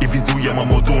 Et visou, y'a ma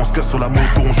moto, on se casse sur la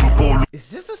moto, on joue pas au loup. Is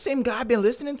this the same guy I've been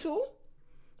listening to?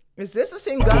 Is this the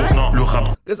same guy?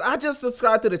 Because I just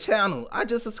subscribed to the channel. I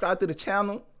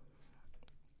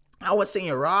was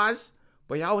saying Roz,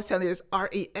 but y'all was telling me it's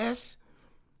R-A-S.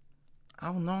 I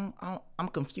don't know. I'm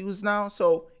confused now.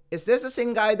 So, is this the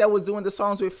same guy that was doing the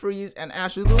songs with Freeze and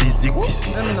Ashley? Let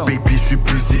me know. Baby, j'suis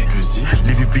busy.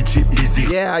 Livy Vici,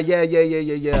 easy. Yeah.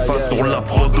 Face sur la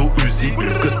prod au Uzi.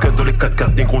 Que dans les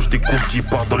 4x4, négro, j'découpe, j'y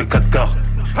pars dans les 4 quarts.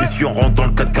 Et si on rentre dans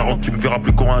le 440, tu me verras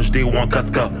plus qu'en HD ou en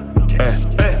 4K.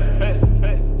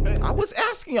 I was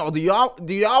asking y'all, do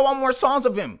y'all want more songs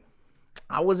of him?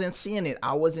 I wasn't seeing it.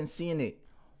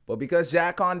 But because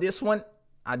Jack on this one,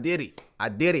 I did it.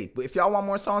 But if y'all want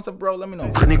more songs of bro, let me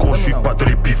know. Frère négro, je suis pas dans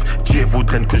les bifs. Dieu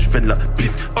vaudrait que je vienne la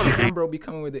bif. Bro be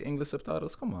coming with the English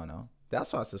subtitles. Come on now.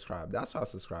 That's why I subscribe.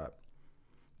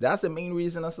 That's the main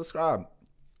reason I subscribe.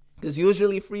 Because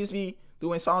usually Freeze be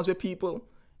doing songs with people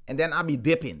and then I be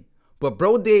dipping. But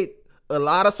bro did a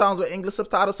lot of songs with English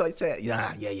subtitles, so he said,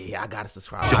 yeah, I gotta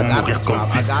subscribe. Retour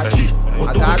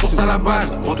aux sources à la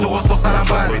base, retour aux sources à la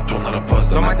base.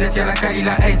 Dans ma tête y'a la Kali,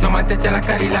 la Ace, dans ma tête y'a la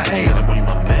Kali, la Ace.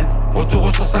 Retour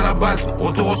aux sources à la base,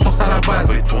 retour aux sources à la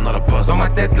base. Dans ma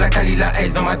tête la Kali, la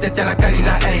Ace, dans ma tête y'a la Kali,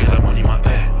 la Ace.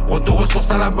 Retour aux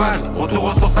sources à la base, retour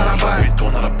aux sources à la base.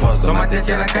 Dans ma tête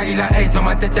y'a la Kali, la Ace, dans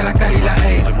ma tête y'a la Kali, la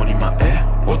Ace.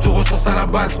 Retour aux sources à la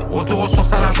base, retour aux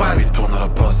sources à la base.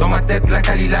 Dans ma tête la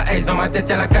Kali, la Ace, dans ma tête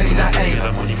y'a la Kali, la Ace.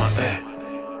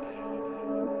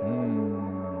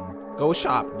 Go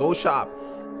shop,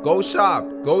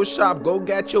 go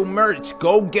get your merch,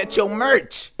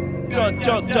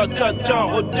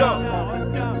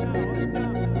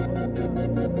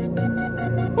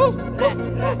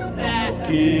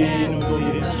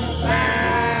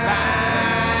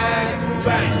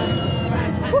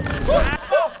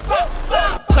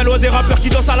 Très loin des rappeurs qui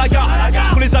dansent à la gare.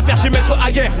 Pour les affaires, j'ai maître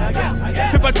à guerre.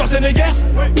 Fais pas le Schwarzenegger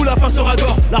ou la fin sera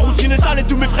gore. La routine est sale et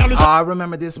tous mes frères le savent. I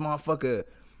remember this motherfucker.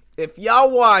 If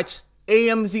y'all watch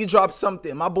AMZ drop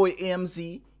something, my boy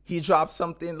AMZ, he dropped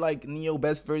something like Neo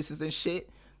Best Verses and shit.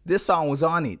 This song was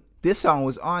on it. So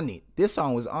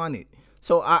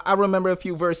I remember a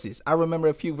few verses.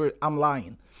 I'm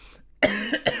lying.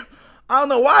 I don't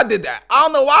know why I did that. I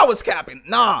don't know why I was capping.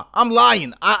 Nah, I'm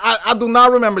lying. I do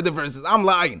not remember the verses. I'm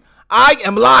lying. I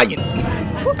am lying.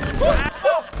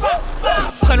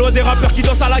 Très loin des rappeurs qui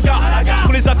dansent à la gare.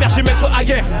 Pour les affaires, j'ai maître à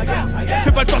guerre.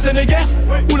 Fais pas le Schwarzenegger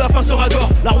ou la fin sera gore.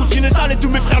 La routine est sale et tous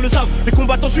mes frères le savent. Les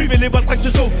combattants suivent et les balles traquent se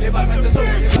sauvent.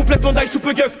 Complètement d'ail sous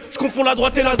peu gueuf. Je confonds la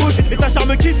droite et la gauche. Et ta sœur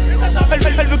me kiffe.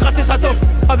 Elle veut gratter sa toffe.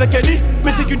 Avec Ellie,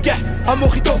 mais c'est qu'une guerre. À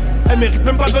Morito, elle mérite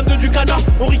même pas le 22 du canard.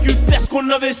 On récupère ce qu'on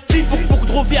investit. Beaucoup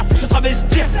trop fier pour se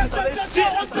travestir.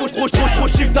 Trop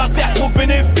chiffre d'affaires, trop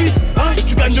bénéfices.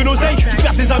 Tu gagnes de l'oseille, tu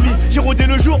perds des amis. J'ai rodé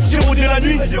le jour, j'ai rodé la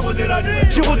nuit. J'ai rodé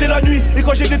la nuit, et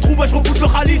quand j'ai des trous, bah je recoute le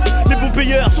ralice. Les bons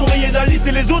payeurs sont rayés de la liste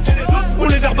et les autres, on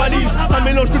les verbalise. Un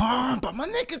mélange de... But my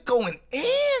nigga going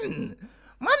in.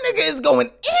 My nigga is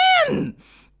going in.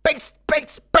 Banks.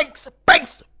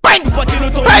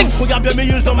 Regarde bien mes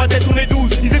yeux, dans ma tête on est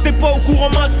 12. Ils étaient pas au courant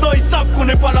maintenant, ils savent qu'on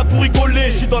n'est pas là pour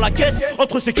rigoler. Je suis dans la caisse,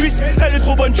 entre ses cuisses. Elle est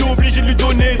trop bonne, je suis obligé de lui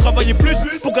donner. Travailler plus,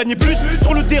 pour gagner plus.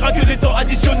 Sur le terrain que des temps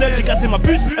additionnels. J'ai cassé ma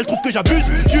puce, elle trouve que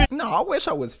j'abuse. No, I wish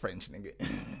I was French, nigga.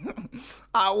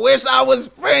 I wish I was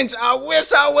French.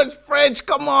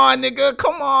 Come on, nigga,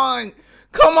 come on,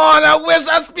 I wish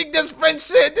I speak this French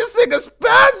shit. This nigga's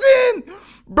spazzing.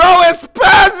 Bro is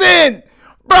spazzing.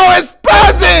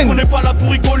 On n'est pas là pour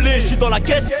rigoler, je suis dans la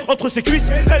caisse, entre ses cuisses.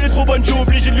 Elle est trop bonne, je suis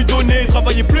obligé de lui donner.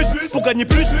 Travailler plus, pour gagner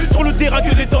plus. Sur le terrain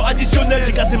que des temps additionnels.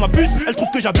 J'ai cassé ma puce, elle trouve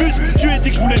que j'abuse. Je lui ai dit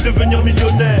que je voulais devenir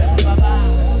millionnaire.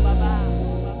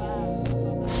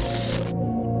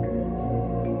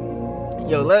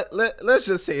 Yo, let's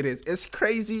just say this. It's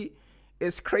crazy.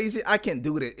 I can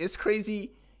do this. It's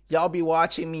crazy. Y'all be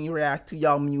watching me react to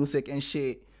y'all music and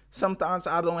shit. Sometimes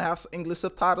I don't have English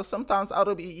subtitles. Sometimes I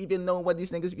don't even know what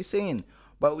these niggas be saying.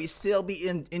 But we still be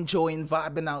enjoying,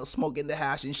 vibing out, smoking the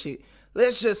hash and shit.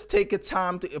 Let's just take a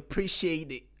time to appreciate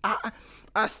it.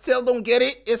 I still don't get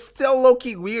it. It's still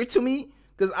low-key weird to me.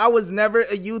 Because I was never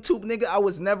a YouTube nigga. I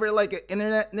was never like an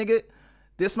internet nigga.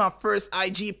 This my first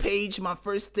IG page, my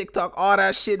first TikTok, all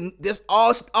that shit.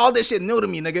 All this shit new to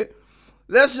me, nigga.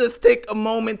 Let's just take a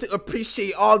moment to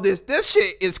appreciate all this. This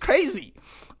shit is crazy.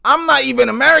 I'm not even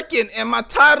American, and my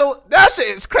title, that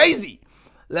shit is crazy.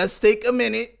 Let's take a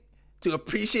minute to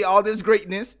appreciate all this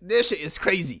greatness. This shit is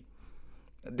crazy.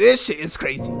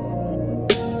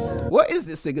 What is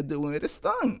this nigga doing with his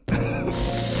tongue?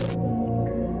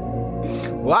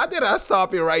 Why did I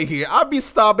stop it right here? I'll be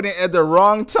stopping it at the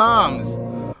wrong times.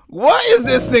 What is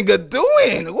this nigga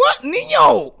doing? What,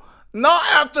 Neo? Not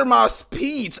after my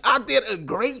speech. I did a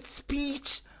great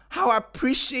speech. How I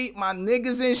appreciate my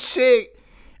niggas and shit.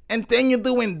 And then you're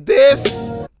doing this?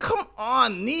 Come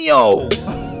on, Neo.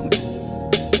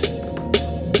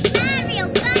 Mario,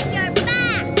 got your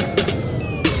back.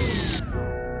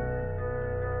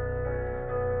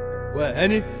 Ouais,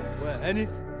 Annie.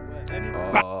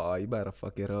 Oh, you better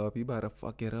fuck it up.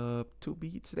 2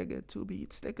 beats, nigga.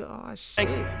 Oh,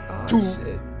 shit.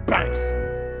 Banks.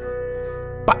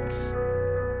 Bounce.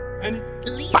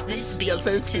 Release this beat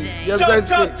today. Yes, sir.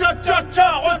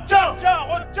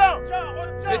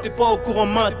 Ils étaient pas au courant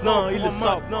maintenant, ils le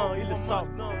savent.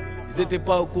 Ils étaient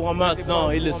pas au courant maintenant,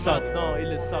 ils le savent.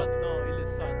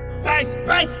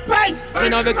 Je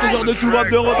traîne avec ce genre de toubab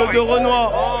de rebeu de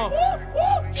Renoir.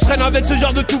 Je traîne avec ce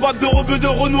genre de toubab de rebeu de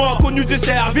Renoir. Connu des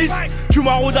services, tu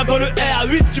m'arroses dans le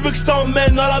R8. Tu veux que je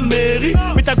t'emmène à la mairie,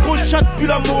 mais ta grosse chatte pue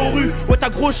la morue. Ouais, ta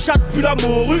grosse chatte pue la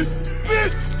morue.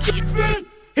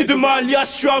 Et de ma alias,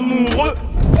 je suis amoureux.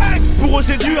 Pour eux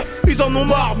c'est dur, ils en ont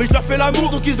marre, mais je leur fais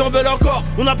l'amour donc ils en veulent encore.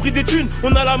 On a pris des thunes,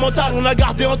 on a la mentale, on a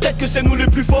gardé en tête que c'est nous les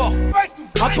plus forts.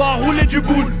 À part rouler du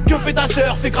boule, que fait ta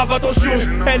sœur, fais grave attention.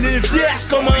 Elle est vierge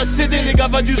comme un CD, les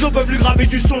gavas du zoo peuvent lui graver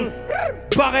du son.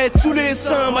 Paraître sous les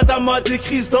seins, madame a des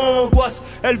crises d'angoisse.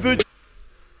 Elle veut...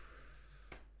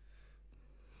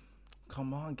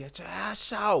 Come on, get your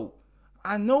ass out.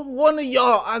 I know one of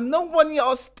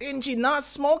y'all stingy, not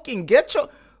smoking. Get your...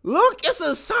 Look, it's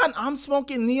a sign. I'm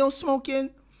smoking, Neo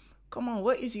smoking. Come on,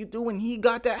 what is he doing? He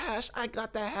got that hash, I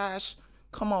got that hash.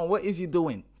 Come on, what is he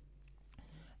doing?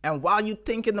 And while you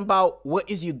thinking about what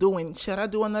is you doing, should I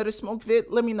do another smoke vid?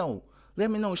 Let me know. Let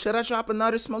me know. Should I drop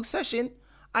another smoke session?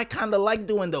 I kind of like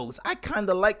doing those.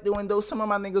 Some of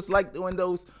my niggas like doing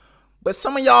those. But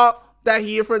some of y'all that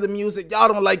here for the music, y'all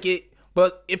don't like it.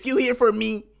 But if you here for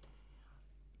me,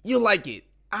 you like it.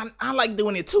 I like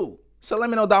doing it too. So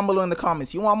let me know down below in the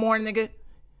comments. You want more, nigga?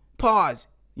 Pause.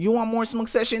 You want more smoke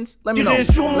sessions? Let me know.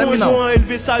 Let me know.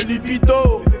 Élever sa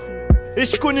libido. Et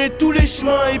je connais tous les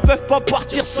chemins, ils peuvent pas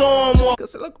partir sans moi.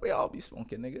 Cause look, we all be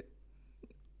smoking, nigga.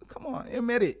 Come on,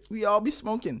 admit it. We all be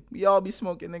smoking. We all be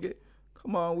smoking, nigga.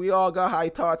 Come on, we all got high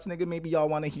thoughts, nigga. Maybe y'all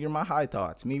want to hear my high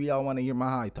thoughts. Let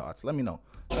me know.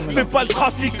 Fais pas le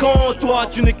trafiquant, toi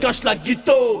tu n'es qu'un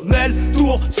schlaguito. Nel,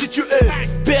 tour, si tu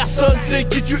es, personne sait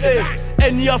qui tu es.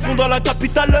 Ennemi à fond dans la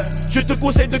capitale, je te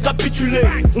conseille de capituler.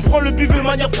 On prend le biveux de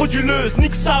manière frauduleuse,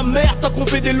 nique sa mère tant qu'on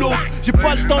fait des lots. J'ai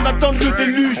pas le temps d'attendre le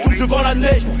déluge, donc je vends la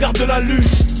neige pour faire de la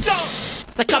luge.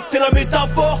 T'as capté la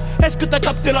métaphore? Est-ce que t'as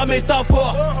capté la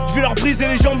métaphore? Je vais leur briser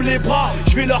les jambes, les bras,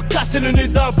 je vais leur casser le nez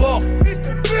d'abord.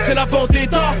 C'est la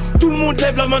vendetta, tout le monde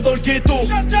lève la main dans le ghetto.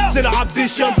 C'est la rap des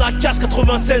chiens de la casse,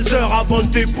 96 heures avant le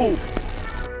dépôt.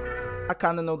 I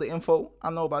kinda know the info, I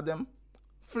know about them.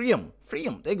 Free them,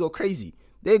 they go crazy.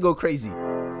 Did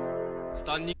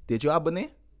you abonne?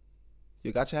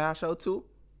 You got your hash out too?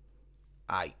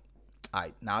 Aight,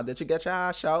 now that you get your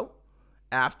hash out,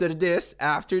 after this,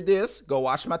 go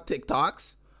watch my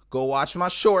TikToks, go watch my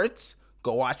shorts,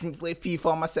 go watch me play FIFA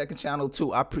on my second channel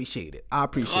too. I appreciate it.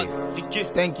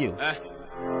 Thank you.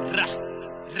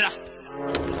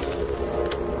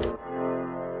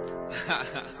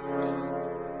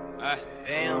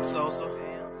 Damn, Sosa.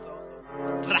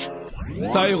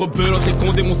 Ça est rebelote, les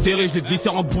condés m'ont serré, je les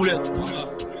viscère en boulette.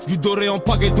 Du doré en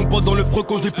pagaille, ton pote dans le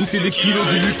froco, j'ai poussé des kilos,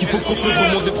 j'ai lu qu'il faut qu'on fasse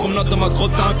remonter des promenades dans ma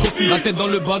grotte, c'est un coffee. La tête dans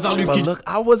le bazar, lui qui... But look,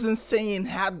 I wasn't saying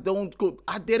hat don't go,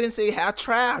 I didn't say hat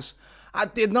trash. I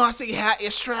did not say hat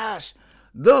is trash.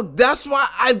 Look, that's why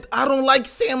I don't like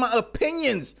saying my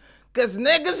opinions. Cause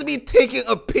niggas be taking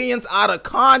opinions out of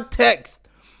context.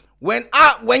 When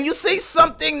you say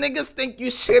something, niggas think you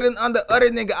shitting on the other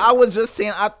nigga. I was just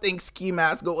saying I think ski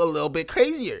masks go a little bit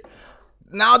crazier.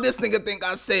 Now this nigga think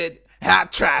I said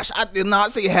hat trash. I did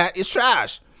not say hat is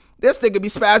trash. This nigga be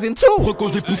spazzing too.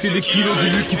 Quand j'ai poussé des kilos, j'ai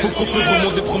lu qu'il faut qu'on fasse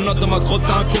remonter des promenades dans ma grotte,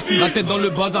 c'est un coffee. La tête dans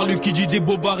le bazar, lui qui dit des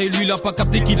bobards et lui il a pas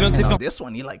capté qu'il vient de se faire. This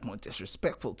one he like more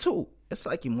disrespectful too. It's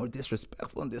like he more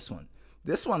disrespectful in this one.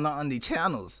 This one not on the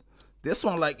channels. This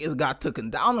one like it got taken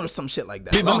down or some shit like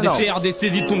that. Les barres des CRD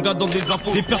saisis ton gars dans des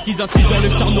infos. Les pères qu'ils assisent dans le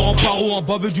charneur en paro, un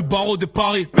baveux du barreau de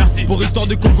Paris. Merci. Pour histoire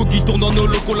de coco qui tourne dans nos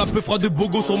locaux, la peu fera de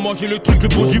bogo sur moi, j'ai le truc, le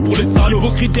beau du pour les salauds.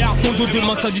 Vos critères, ton dos,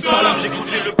 demain ça dit salam. J'ai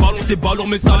goûté le ballon, c'est ballon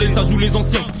mais salé, ça joue les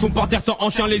anciens. Sont par terre sans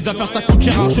enchaîner, les affaires ça coûte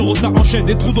cher, archero ça enchaîne.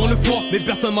 Des trous dans le foie, mais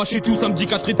personne m'a chez tout, ça me dit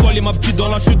 4 étoiles et ma petite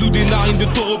dans la chedou, des narines de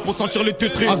taureau pour sentir le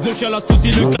teutré. À gauche à la sauce,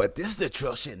 le... But this the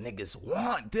drill shit niggas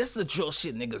want.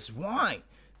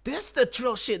 This the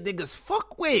drill shit niggas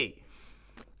fuck with.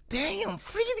 Damn,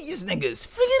 free these niggas.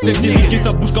 Les riquets,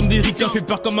 ça bouge comme des ricains, je fais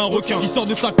peur comme un requin. Il sort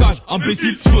de sa cage,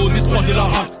 imbécile, chaud, détroit, j'ai la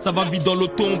rage. Ça va vite dans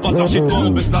l'auto, on passe chez toi, on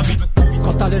baisse la vie.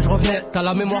 Quand t'allais, je revenais, t'as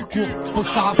la mémoire courte, faut que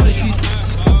je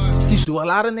rafraîchisse. Do a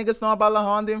lot of niggas know about La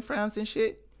Honda in France and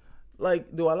shit? Like,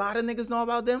 do a lot of niggas know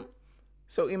about them?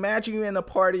 So imagine you in a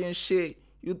party and shit.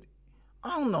 I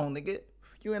don't know, nigga.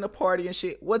 You in a party and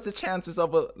shit. What's the chances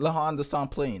of a La Honda song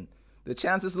playing? The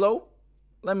chances low?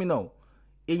 Let me know.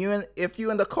 If you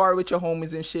in the car with your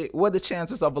homies and shit, what the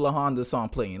chances of a La Honda song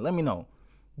playing? Let me know.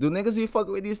 Do niggas be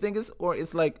fucking with these niggas, or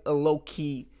it's like a low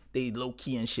key, they low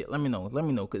key and shit? Let me know,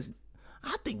 cause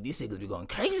I think these niggas be going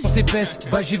crazy. C'est peste,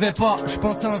 bah j'y vais pas, je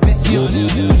pense à investir.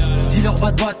 Dealer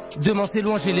bat, demain c'est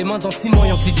loin, j'ai les mains dans le ciment.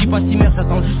 Et on se dit pas si merde,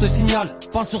 j'attends juste le signal.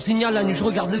 Parle sur signal, la nuit je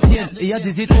regarde le ciel. Et y a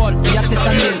des étoiles, et y a peut-être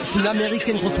la mienne. Je suis une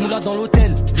américaine, grosse moula dans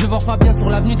l'hôtel. Je vois pas bien sur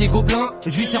l'avenue des Gobelins.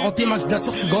 Je lui faire rentrer, max, bien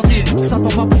sûr je suis ganté. Ça t'en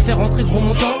va pour faire rentrer gros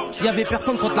montant. Y avait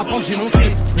personne quand la pente j'ai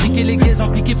monté. Briquer les gays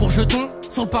impliqués pour jetons.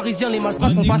 Sur le parisien, les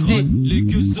malfrats sont passés.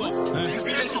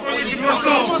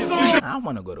 I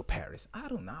wanna go to Paris. I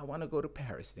don't know. I wanna go to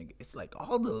Paris, nigga. It's like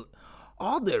all the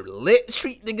lit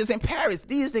street niggas in Paris.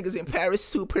 These niggas in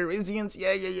Paris, two Parisians.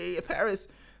 Yeah. Paris.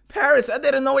 I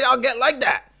didn't know y'all get like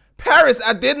that. Paris,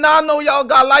 I did not know y'all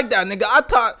got like that, nigga. I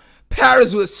thought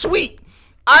Paris was sweet.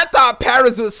 I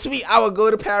would go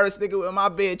to Paris, nigga, with my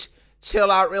bitch. Chill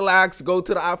out, relax, go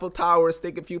to the Eiffel Tower,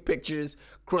 take a few pictures.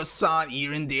 Croissant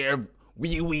here and there.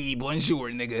 Oui, bonjour,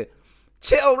 nigga.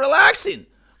 Chill, relaxing.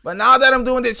 But now that I'm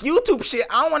doing this YouTube shit,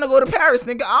 I don't want to go to Paris,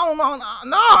 nigga. I don't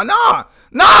know.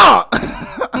 No.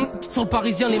 Sur le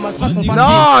parisien, les malfrats sont passés.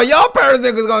 No, y'all Paris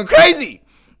niggas going crazy.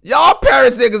 Y'all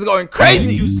Paris niggas going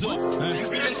crazy.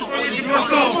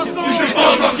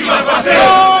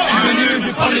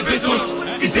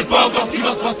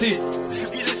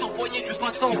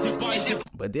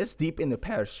 But this deep in the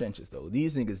Paris trenches, though.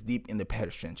 These niggas deep in the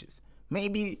Paris trenches.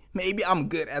 Maybe I'm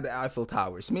good at the Eiffel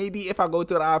Towers. Maybe if I go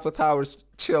to the Eiffel Towers,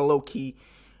 chill low key,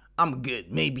 I'm good.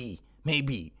 Maybe.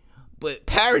 But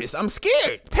Paris, I'm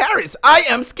scared. Paris, I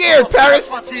am scared,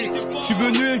 Paris. Je suis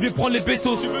venu et je vais prendre les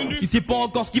pesos. Il sait pas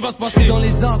encore ce qui va se passer. Dans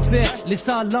les affaires, les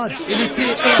salades et les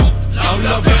CR. Là où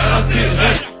la verre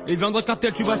et viendra qu'à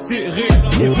tête, tu vas serrer.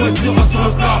 Les fois, tu seras sur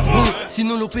le plafond.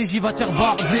 Sinon, l'OPJ va te faire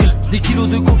barber. Des kilos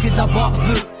de coke et de la barbe.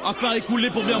 À faire écouler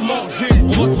pour bien manger. On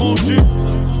va se ranger.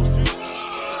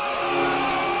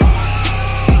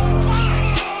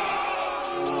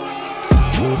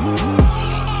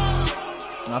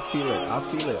 I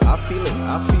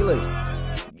feel it.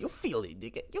 You feel it,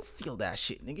 nigga. You feel that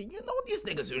shit, nigga. You know these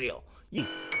niggas are real.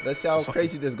 Let's see how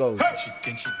crazy this goes.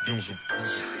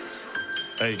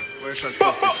 Hey.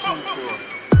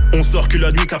 On sort que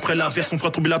la nuit qu'après l'averse, on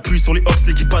fera tomber la pluie sur les hops,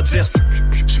 l'équipe adverse.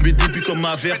 Je mets des buts comme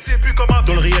ma verte,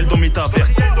 dans le réel, dans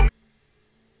métaverse.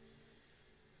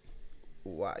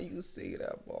 Why you say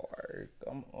that, bar?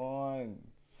 Come on.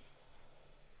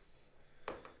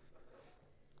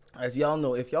 As y'all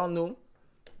know, if y'all knew,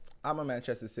 I'm a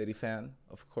Manchester City fan,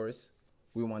 of course.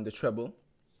 We won the treble.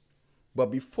 But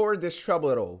before this treble,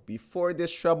 though,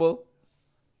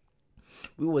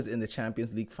 we was in the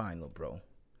Champions League final, bro.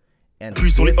 And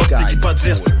this guy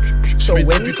scored. So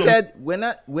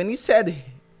when he said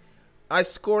I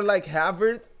scored like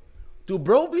Havertz, do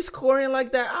bro be scoring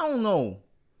like that? I don't know.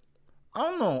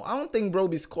 I don't think bro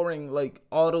be scoring like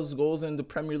all those goals in the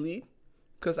Premier League.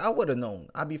 Because I would have known.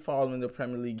 I'd be following the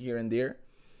Premier League here and there.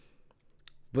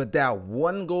 But that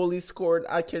one goal he scored,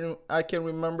 I can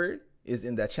remember, is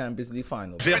in that Champions League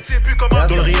final.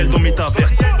 Dans le réel, dans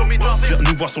métaverse. Viens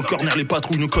nous voir sur le corner, les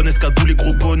patrouilles nous connaissent qu'à tous les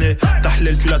gros bonnets.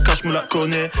 Tahlel, tu la caches, me la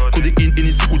connais. Codéine,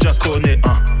 Hennessy ou Jazz connais.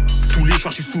 Tous les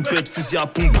soirs, je suis soupette, fusil à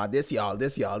pompe. Ah, this y'all.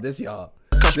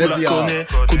 Cache, me la connais.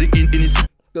 Codéine, Hennessy.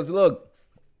 Because look,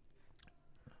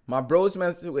 my bros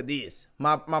mess with this.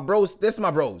 My bros, this is my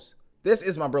bros. This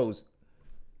is my bros.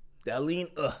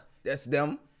 Darlene, that's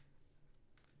them.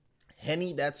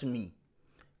 Henny, that's me.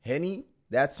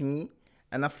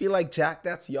 And I feel like Jack,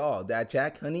 that's y'all. That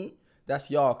Jack Honey, that's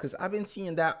y'all. Because I've been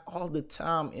seeing that all the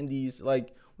time in these,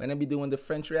 like, when I be doing the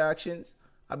French reactions,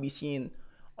 I be seeing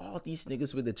all these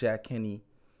niggas with the Jack Henny.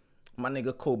 My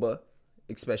nigga Koba,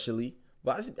 especially.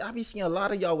 But I be seeing a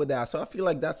lot of y'all with that. So I feel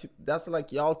like that's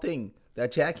like y'all thing.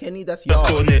 That Jack Henny, that's y'all.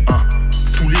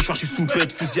 Tous les soirs je suis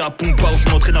soupette, fusil à pompe, où je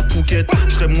m'entraîne à Phuket.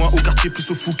 Je serai moins au quartier,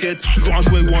 plus au Fouquet. Toujours un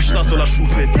jouet ou un chasse dans la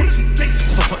choupette.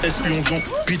 500 S, 11 ans,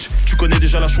 bitch, tu connais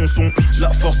déjà la chanson.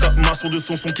 La force ta main sur de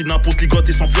son qui n'importe ligote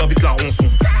et s'enfuit avec la rançon.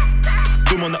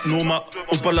 Demande à Noma,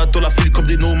 on se balade dans la file comme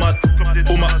des nomades.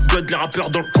 Oma, God, les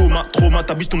rappeurs dans le coma. Trauma,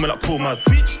 ta biche, on met la pommade.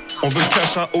 On veut le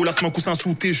cash à haut, la semaine coussin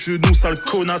sous tes genoux, sale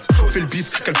connasse. Fais le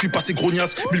bif, calcule pas ses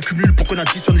grognasses. Mais le cumul pour qu'on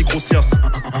additionne les grossiasses.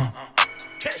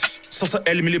 Sans ça,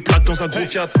 elle met les plaques dans un gros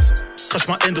fiat. Crache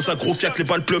ma haine dans un gros fiat. Les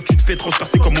balles pleuvent, tu te fais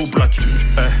transpercer comme au black.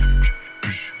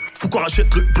 Faut qu'on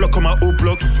rachète le bloc comme un haut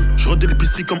bloc. Je redais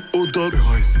l'épicerie comme au dog.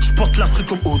 Je porte la street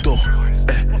comme Odor.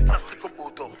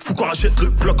 Faut qu'on rachète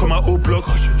le bloc comme un haut bloc.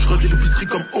 Je redais l'épicerie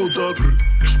comme au dog.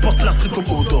 Je porte la street comme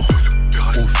Odor.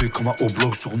 On fait comme un haut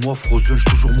bloc sur moi, Frozen, j'suis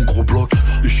toujours mon gros bloc.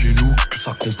 Et chez nous, que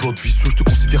ça complote, vicieux, j'te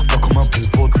considère pas comme un bon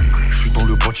pote. J'suis dans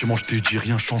le bâtiment, j't'ai dit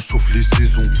rien change sauf les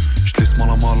saisons. J'laisse mal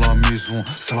à mal à la maison,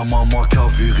 c'est la maman qui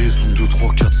avait raison. 2,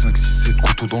 3, 4, 5, 6, 7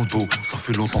 couteaux dans le dos. Ça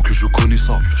fait longtemps que je connais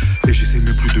ça. Et j'essaie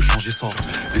même plus de changer ça.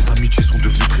 Les amitiés sont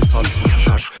devenues très sales, faut que je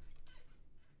cache.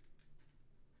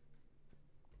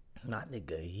 My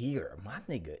nigga here. My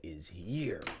nigga is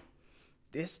here.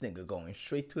 This nigga going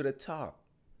straight to the top.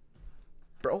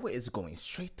 Bro is going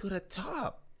straight to the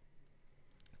top.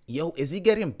 Yo, is he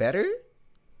getting better?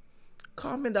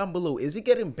 Comment down below. Is he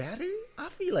getting better? I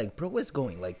feel like bro is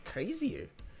going like crazier.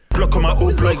 Bloc comme un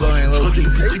haut bloc, je redis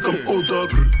l'épicerie comme haut dog.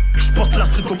 Je porte la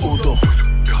street comme odor.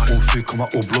 On fait comme un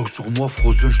haut bloc sur moi,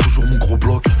 Frozen, j'suis toujours mon gros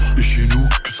bloc. Et chez nous,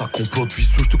 que ça complote,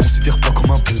 vicieux, j'te considère pas comme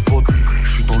un bon pote.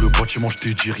 J'suis dans le bâtiment,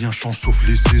 j't'ai dit rien change sauf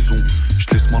les saisons.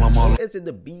 J'laisse mal à mal. Is it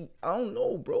the beat? I don't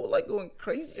know, bro. Like going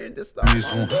crazier this time.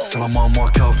 Maison, c'est la maman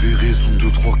qui avait raison.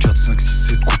 2, 3, 4, 5, 6,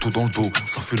 7 couteaux dans le dos.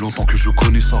 Ça fait longtemps que je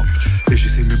connais ça. Et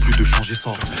j'essaie même plus de changer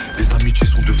ça. Les amitiés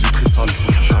sont devenues très sales. Il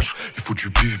faut du cash, il faut du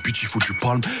beef, bitch, il faut du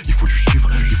palm, il faut du chiffre,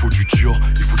 il faut du Dior,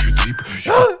 il faut du drip.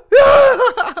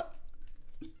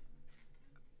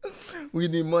 We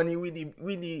need money, we need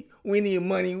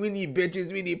money, we need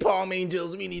bitches, we need Palm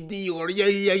Angels, we need Dior.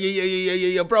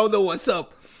 Yeah. Bro, know what's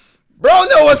up. Bro,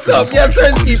 know what's up. Yes,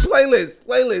 sir.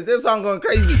 Playlist. This song going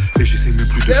crazy.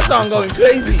 This song going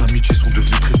crazy.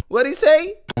 What'd he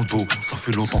say? Ça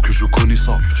fait longtemps que je connais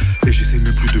ça. Et j'essaie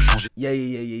même plus de changer.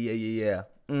 Yeah.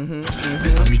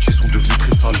 Les amitiés sont devenues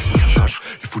très sales, il faut du cash,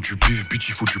 il faut du beef, bitch,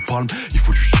 il faut du palm, il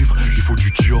faut du chiffre, il faut du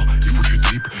Dior, il faut du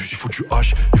drip, il faut du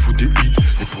hash, il faut des hits,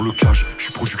 et pour le cash, je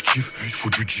suis productif, il faut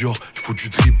du Dior, il faut du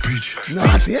drip, bitch.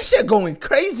 Nah, this shit going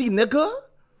crazy, nigga.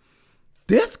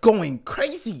 This going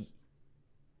crazy.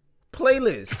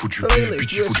 Playlist. Il faut du beef,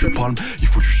 bitch, il faut du palm, il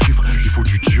faut du chiffre, il faut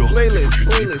du Dior, il faut du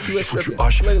drip, il faut du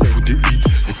hash, il faut des hits,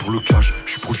 et pour le cash,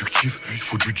 je suis productif, il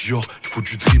faut du Dior, il faut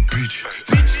du drip, bitch.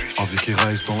 Avec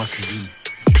Eraïs dans la cuisine,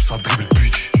 que ça dribble,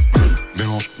 bitch.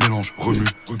 Mélange, remue,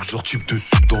 genre type de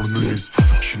soupe dans le menu.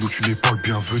 Chez nous tu n'es pas le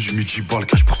bienvenu, midi balle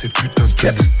cache pour cette putain de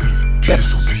tenue. Pieds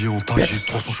sur billets on tagine,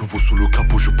 300 chevaux sous le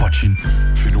capot je patine.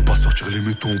 Fais-nous pas sortir les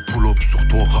métaux, on pull up sur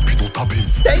toi, rapide on t'abîme.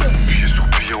 Billets sur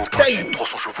billets on tagine,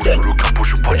 300 chevaux sous le capot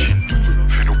je patine.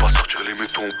 Fais-nous pas sortir les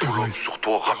métaux, on pull up sur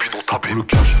toi, rapide on t'abîme. Le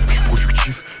cash, je suis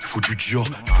productif, il faut du Dior,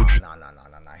 il faut du...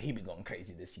 Nah, he been going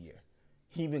crazy this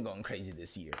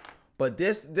year. But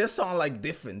this song like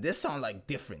different. This song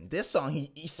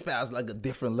he spazzed like a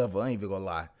different level. I ain't even gonna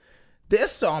lie.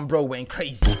 This song, bro, went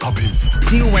crazy.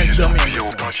 He went dumb in this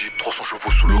one. 300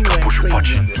 chevaux sous le capot, je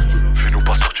patine. Fais-nous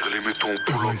pas sortir les métaux,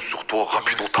 on pull up sur toi,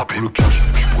 rapide on t'abîme. Le cash,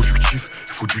 je suis productif,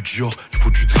 il faut du Dior, il faut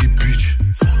du drip, bitch.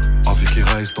 Avec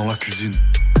Eraïs dans la cuisine,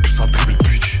 que ça dribble,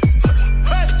 bitch.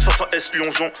 500S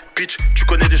U11 pitch, tu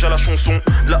connais déjà la chanson.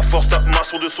 La force ta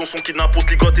masse de son qui n'importe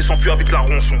ligote et s'enfuit avec la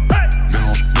ronçon.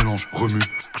 Mélange, remue,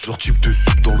 plusieurs types de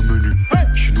soupe dans le menu.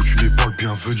 Chez nous tu n'es pas le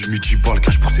bienvenu, midi balle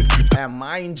cache pour cette pute. And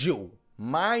mind you,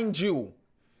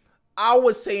 I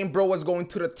was saying bro was going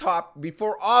to the top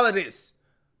before all of this.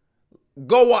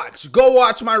 Go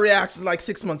watch my reactions like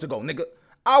 6 months ago, nigga.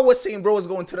 I was saying bro was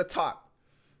going to the top.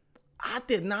 I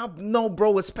did not know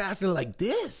bro was passing like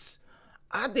this.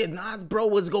 I did not, bro,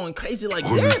 was going crazy like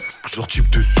this. Plusieurs types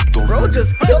de soupe dans bro, le menu.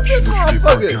 just killed this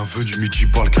motherfucker. Bienvenue, midi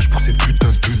balle cache pour cette putain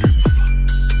de tenue.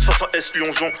 500S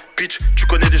U11 pitch, tu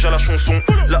connais déjà la chanson.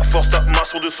 La force ta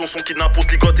masse de son qui n'importe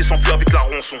ligote et s'enfuit avec la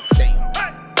ronçon.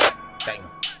 Damn.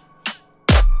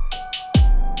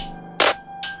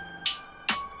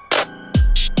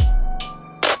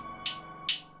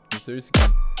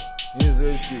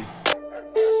 Mr.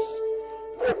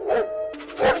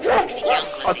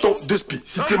 Attends, deux spies,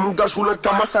 si t'es mon gars, je roule un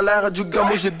karma, ça a l'air du gars.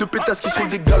 Moi j'ai deux pétasses qui sont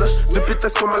des galoches, deux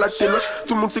pétasses comme à la téloche.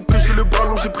 Tout le monde sait que j'ai le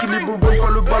ballon, j'ai pris les bonbons, pas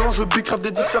le ballon. Je bicrave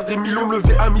des 10, faire des millions, me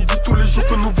lever à midi tous les jours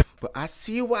que nous. But I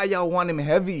see why y'all want him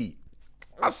heavy.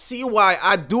 I see why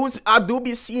I do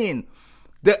be seeing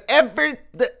every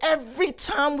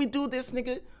time we do this,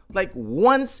 nigga. Like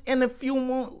once in a few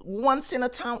months, once in a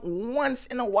time, once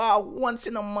in a while, once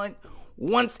in a month,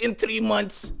 once in 3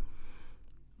 months.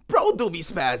 Bro do be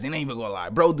spazzing, ain't even gonna lie.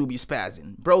 Bro do be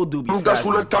spazzing. Mon gars, je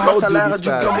roule un karma, ça a l'air du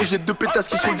gars. Moi j'ai deux pétasses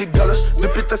qui sont des galoches, deux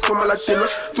pétasses comme à la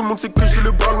téloche. Tout le monde sait que j'ai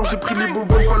le ballon, j'ai pris les bonbons,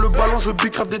 pas le ballon. Je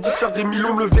bicrave des 10, faire des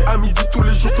millions, me lever à midi tous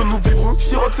les jours que nous vivrons.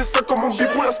 Sirote c'est ça comme mon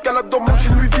biberon, escalade dans mon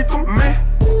jean Louis Vuitton. Mais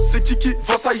c'est qui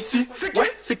vend ça ici? Ouais,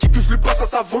 c'est qui que je lui passe à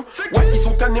savon? Ouais, ils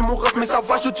ont canné mon rap, mais ça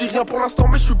va, je dis rien pour l'instant,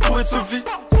 mais je suis bourré de ce vie.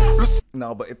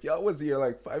 No, but if y'all was here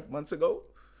like 5 months ago,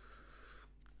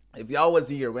 if y'all was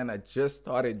here when I just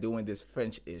started doing this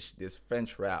French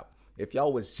rap, if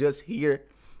y'all was just here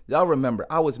Y'all remember,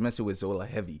 I was messing with Zola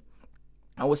heavy.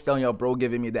 I was telling y'all, bro,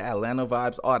 giving me the Atlanta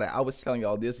vibes, all that. I was telling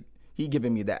y'all this. He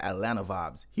giving me that Atlanta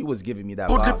vibes. He was giving me that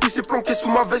Trop de l'épice c'est planqué sous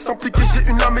ma veste, impliqué, j'ai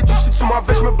une lame et du shit sous ma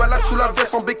veste. Je me balade sous la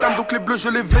veste en bécane, donc les bleus je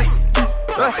les vestis.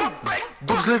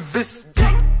 Donc je les vestis.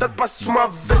 T'as pas sous ma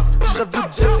veste, je rêve de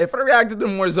jet. If I reacted to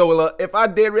more Zola, if I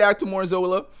did react to more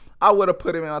Zola, I would have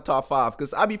put him in a top 5.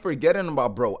 Because I be forgetting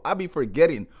about bro. I be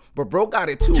forgetting. But bro got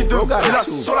it too. Bro got it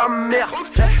too. Sur la mer.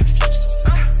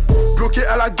 Bloqué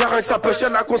à la gare avec sa pêche,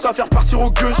 elle a commencé à faire partir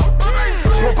au gueuche.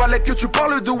 Je m'en balais que tu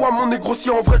parles de moi, mon négro, si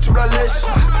en vrai tu me la lèches.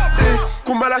 Hey,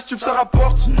 combien la stuff ça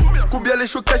rapporte? Combien les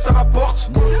chocailles ça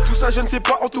rapporte? Tout ça je ne sais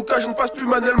pas, en tout cas je ne passe plus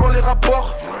manuellement les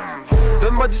rapports.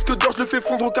 Donne-moi disque d'or, je le fais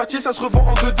fondre au quartier, ça se revend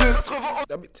en 2-2.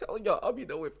 I be telling y'all, I be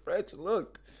doing French.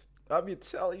 Look, I be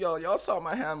telling y'all, y'all saw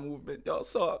my hand movement. Y'all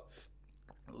saw,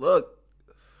 look.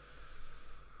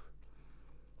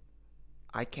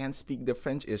 I can't speak the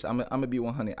French-ish. I'm gonna be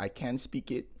 100. I can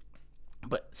speak it,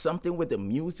 but something with the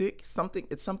music, it's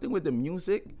something with the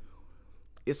music.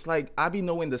 It's like I be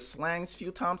knowing the slangs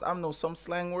few times. I know some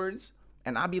slang words,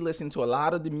 and I be listening to a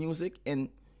lot of the music, and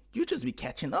you just be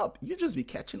catching up. You just be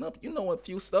catching up. You know a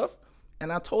few stuff,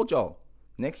 and I told y'all,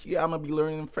 next year I'm gonna be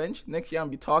learning French. Next year I'm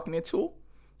gonna be talking it too.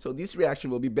 So this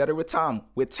reaction will be better with time.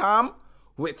 With time,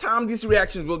 these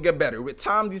reactions will get better. With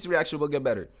time, these reactions will get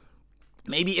better.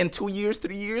 Maybe in 2 years,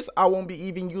 3 years, I won't be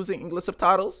even using English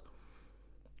subtitles.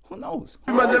 Who knows?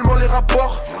 But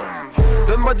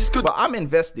I'm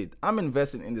invested. I'm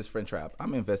invested in this French rap.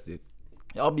 I'm invested.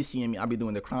 Y'all be seeing me. I'll be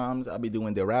doing the crimes. I'll be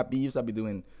doing the rap beefs. I'll be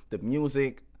doing the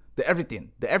music, the everything.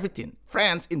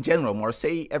 France in general,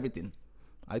 Marseille, everything.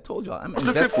 I told y'all, I'm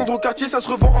invested. Je le fais fondre au quartier, ça se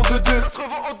revend en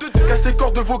 2-2. Casse tes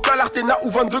cordes vocales, Artena ou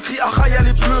 22 cris, Araya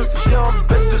les bleus. J'ai un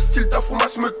bête de style, ta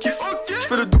foumasse me kiffe. Je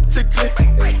fais le double, c'est clé.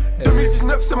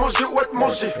 2019, c'est manger ou être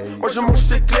mangé. Moi je mange,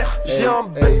 c'est clair. J'ai un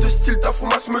bête de style, ta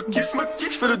foumasse me kiffe.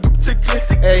 Je fais le double, c'est clé.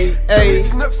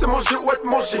 2019, c'est manger ou être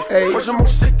mangé. Moi je mange,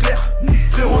 c'est clair.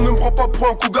 Frérot, ne me prends pas pour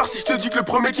un cougar si je te dis que le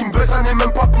premier qui me baisse, ça n'est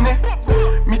même pas né.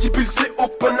 Midi pile, c'est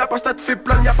open, la pasta te fait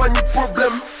plein, y'a pas ni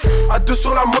problème. À deux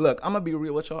sur la mode. Look, I'm gonna be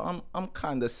real with y'all. I'm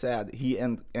kinda sad he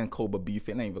and Koba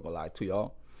beefing. I ain't even gonna lie to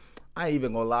y'all. I ain't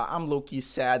even gonna lie. I'm low-key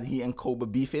sad he and Koba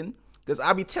beefing. Because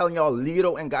I be telling y'all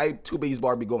Leto and Guy 2Base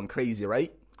Bar be going crazy,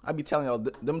 right? I be telling y'all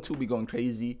them two be going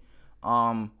crazy.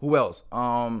 Who else?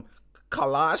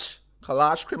 Kalash,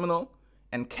 Criminel,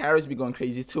 and Karis be going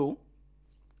crazy too.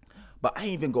 But I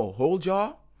ain't even gonna hold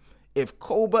y'all. If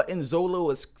Koba and Zola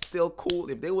was still cool,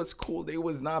 if they was cool, they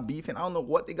was not beefing. I don't know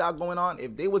what they got going on.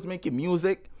 If they was making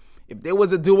music, if there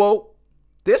was a duo,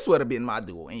 this would have been my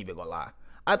duo. Ain't even gonna lie.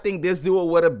 I think this duo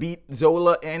would have beat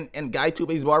Zola and Guy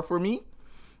 2Base Bar for me.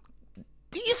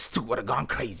 These two would have gone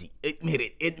crazy. Admit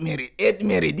it.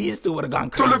 These two would have gone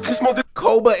crazy.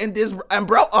 Koba and this and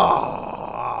bro.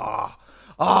 Oh,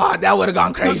 that would have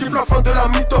gone crazy.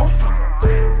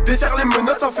 Dessert les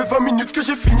menottes, ça fait 20 minutes que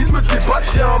j'ai fini de me débattre.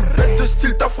 J'ai un bête de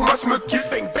style, ta foumasse me kiffe.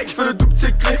 Je fais le double,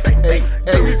 c'est clé.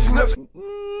 2019.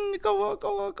 Come on.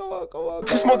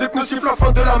 Crissement des pneus siffle la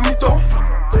fin de la mi-temps.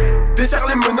 Dessert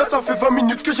les menottes, ça fait 20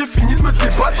 minutes que j'ai fini de me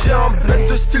débattre. J'ai un bête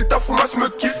de style, ta foumasse me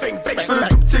kiffe. Je fais le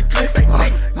double, c'est clé.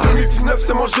 2019,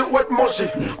 c'est manger ou être mangé.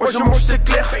 Moi je mange, c'est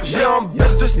clair. J'ai un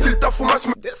bête de style, ta foumasse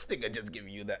me. This nigga just give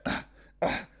you that.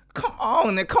 Come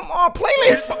on,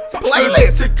 playlist.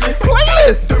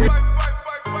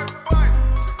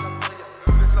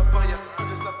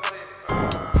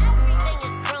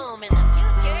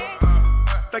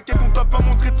 T'inquiète, on t'a pas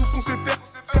montré tout ce qu'on sait faire.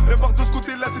 Mais voir de ce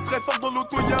côté-là, c'est très fort dans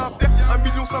l'auto, y'a un faire. 1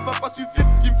 million, ça va pas suffire.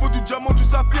 Il me faut du diamant, du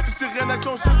saphir. Tu sais, rien n'a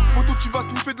changé. Moto, tu vas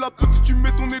sniffer de la poudre si tu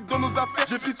mets ton nez dans nos affaires.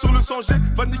 J'ai frite sur le sang-G.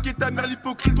 Va niquer ta mère,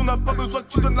 l'hypocrite. On n'a pas besoin que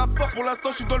tu donnes la force. Pour l'instant,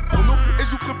 je suis dans le fourneau. Et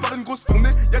je vous prépare une grosse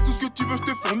fournée. Y'a tout ce que tu veux, je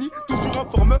te fournis. Toujours en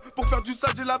forme. Pour faire du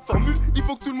sale, j'ai la formule. Il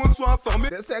faut que tout le monde soit informé.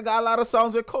 This guy got a lot of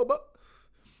songs with Koba.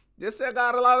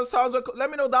 Let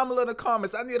me know down below in the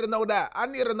comments. I need to know that.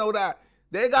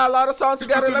 They got a lot of songs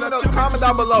together. Let me know. Comment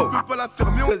down below.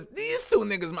 Because these two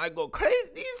niggas might go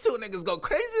crazy. These two niggas go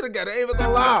crazy together. Ain't even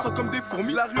gonna lie. Comme des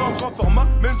fourmis, la rue en grand format.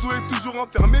 Menzo est toujours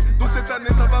enfermé. Donc cette année,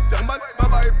 ça va faire mal.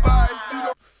 Bye.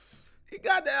 He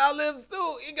got the olives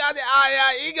too. He got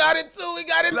it too.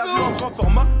 La rue en grand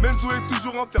format. Menzo est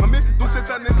toujours enfermé. Donc cette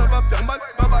année, ça va faire mal.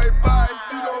 Bye.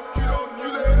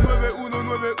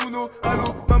 Uno.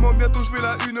 Allô, maman, bientôt je fais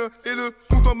la une. Et le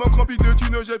compte en banque rempli de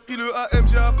thunes. J'ai pris le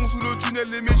AMG à fond sous le tunnel.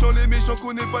 Les méchants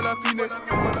connaissent pas la finesse.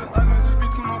 Allons-y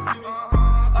vite qu'on en finisse.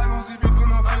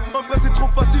 En vrai c'est trop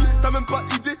facile, t'as même pas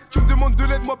idée. Tu me demandes de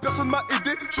l'aide, moi personne m'a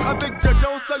aidé. Je suis avec Djadia,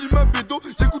 on s'allume un bédo.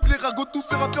 J'écoute les ragots, tous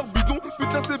ces rappeurs bidons.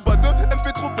 Putain c'est badeux, elle me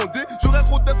fait trop bander. J'aurais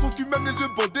rodé, faut que tu m'aimes les yeux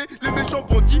bandés. Les méchants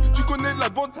bandits, tu connais la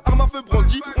bande.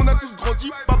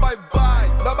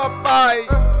 bye.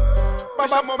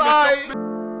 Bye.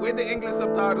 With the English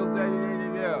subtitles,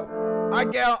 yeah. I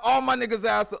get all my niggas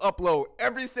ass to upload.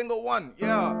 Every single one,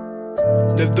 yeah.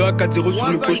 9-2 à 4-0 sur le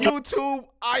One's on pocheton. YouTube,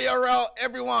 IRL,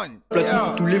 everyone. Place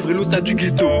pour tous les vrais stade du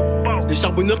ghetto. Les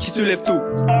charbonneurs qui se lèvent tôt.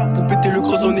 Pour péter le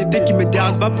cross en été, qui mettent des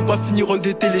rasbats pour pas finir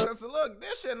endetté. Les Look,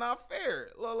 this shit not fair.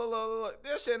 Look,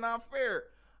 this shit not fair.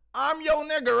 I'm your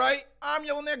nigga,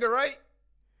 right?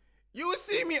 You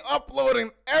see me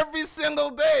uploading every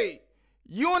single day.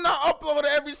 You not uploading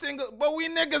every single, but we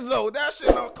niggas though. That shit,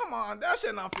 no, come on, that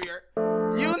shit not fair.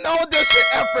 You know this shit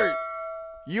effort.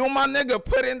 You my nigga,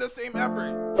 put in the same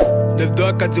effort. 9-2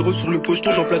 à 4-0 sur le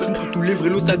pocheton, j'enflasse une pour tous les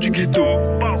vrais stade du ghetto.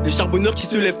 Les charbonneurs qui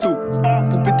se lèvent tôt.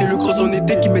 Pour péter le cross en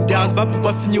été, qui mettent des rasbats pour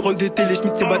pas finir endetté. Les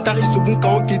schmitts, ces bâtards, ils sont bons qu'à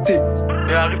enquêter.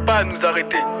 Mais arrive pas à nous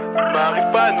arrêter.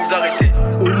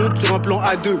 On monte sur un plan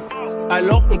A2,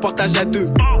 alors on partage à deux.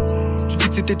 Tu dis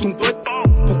que c'était ton pote,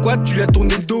 pourquoi tu lui as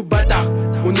tourné le dos, bâtard?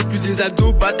 On n'est plus des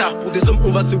ados, bâtard. Pour des hommes,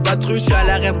 on va se battre. Je suis à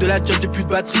l'arrière de la job, j'ai plus de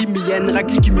batterie, mais y'a une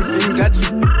raclée qui me fait une gâterie.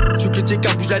 Je que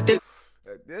checker, bouge la tête.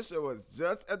 This shit was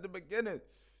just at the beginning.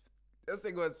 This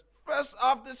thing was fresh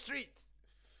off the streets.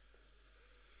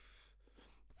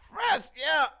 Fresh,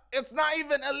 yeah. It's not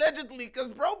even allegedly, cause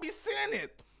bro be saying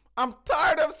it. I'm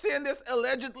tired of seeing this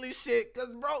allegedly shit,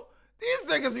 cause bro, these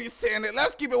niggas be saying it.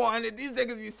 Let's keep it 100. These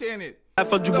niggas be saying it. The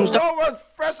bro was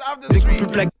fresh off the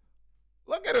street.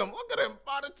 Look at him,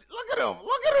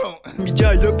 Midi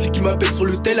à Yoc, qui m'appelle sur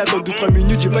l'hôtel. Attends 2-3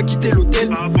 minutes, j'ai pas quitté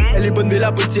l'hôtel. Elle est bonne, mais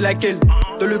la bonne, c'est laquelle?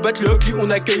 Dans le bat, le Hockey, on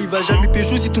accueille. Il va jamais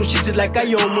pécho si ton shit c'est de la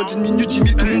caille. En moins d'une minute, j'ai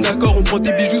mis tout le monde d'accord. On prend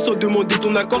tes bijoux sans demander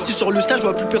ton accord. Si je sors le stage, je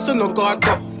vois plus personne encore à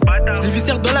corps. Je les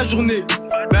viscère dans la journée.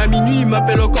 Mais à minuit, il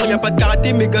m'appelle encore. Y'a pas de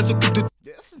karaté, mes gars s'occupent de.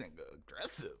 This nigga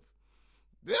aggressive.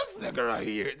 This nigga right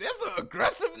here. This an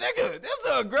aggressive nigga. This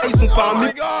an aggressive. Oh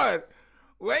my god.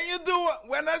 When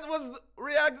I was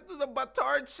reacting to the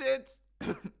Batard shit,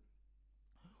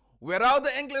 without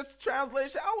the English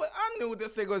translation, I knew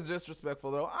this thing was disrespectful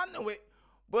though. I knew it.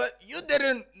 But you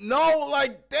didn't know,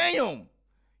 like, damn.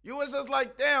 You was just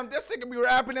like, damn, this nigga be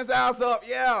rapping his ass up,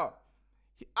 yeah.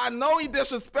 I know he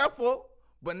disrespectful,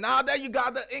 but now that you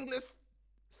got the English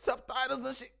subtitles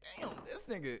and shit, damn, this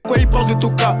nigga. Quoi, il parle de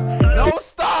Toka? No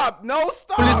stop.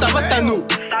 On les Savastano.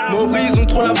 Mais en vrai, ils ont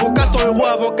trop l'avocat. 100 €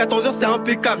 avant 14h, c'est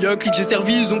impeccable. Y'a un clic, j'ai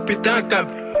servi, ils ont pété un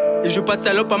câble. Et je passe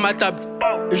salope à ma table.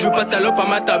 Ils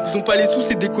ont pas les sous,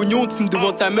 c'est des cognons. On te filme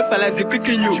devant ta meuf à la zé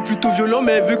pequeño. Je suis plutôt violent,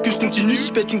 mais elle veut que je continue. Si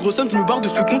je pète une grosse somme, je me barre de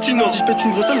ce continent.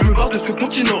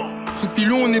 Sous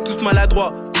pilon, on est tous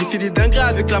maladroits. J'ai fait des dingueries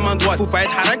avec la main droite. Faut pas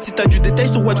être harak si t'as du détail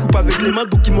sur Watch. Coupe avec les mains,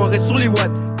 donc il m'en reste sur les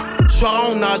watts. Chouara,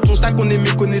 on arrache ton sac, on est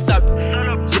méconnaissable.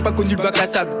 J'ai pas connu le bac à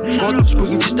sable. Je rentre, je pose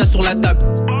une fiche sur la table.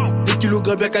 Les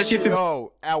kilogrammes bien cachés fait.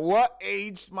 Yo, at what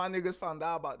age my niggas found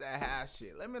out about that hash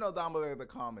shit? Let me know down below in the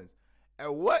comments.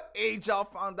 At what age y'all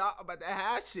found out about that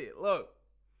hash shit? Look,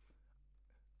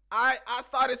 I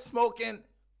started smoking,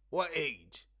 what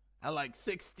age? At like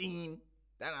 16,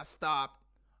 then I stopped.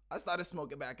 I started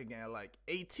smoking back again at like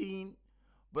 18.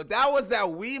 But that was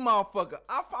that weed motherfucker.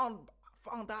 I found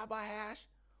out about hash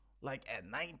like at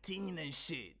 19 and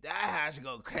shit. That hash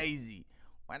go crazy.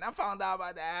 When I found out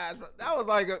about that hash, that was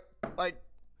like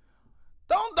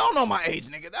don't know my age,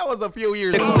 nigga. That was a few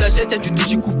years ago.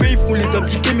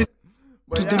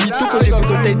 Tous des mythos quand j'ai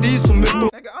besoin d'aider, ils sont même pas.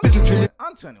 Donc je vais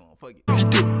les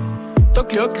éviter. Tant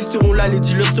que les hawks seront là, les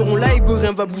dealers seront là, et go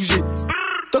rien va bouger.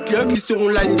 Tant que les hawks seront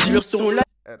là, les dealers seront là.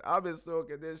 And I've been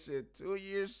smoking this shit 2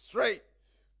 years straight.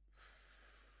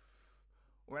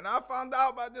 When I found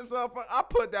out about this motherfucker, I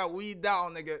put that weed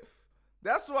down, nigga.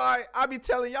 That's why I be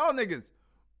telling y'all niggas,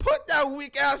 put that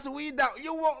weak ass weed down.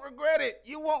 You won't regret it.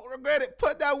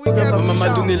 Put that weak ass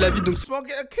weed down. Smoke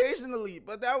it occasionally,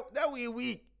 but that weed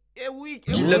weak.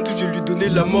 Il a tout, je lui donner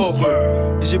la mort.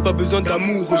 Et j'ai pas besoin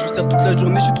d'amour. Je sers toute la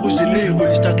journée, je suis trop généreux.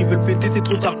 Les stars ils veulent péter, c'est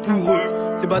trop tard pour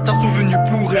eux. Ces bâtards sont venus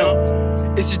pour rien.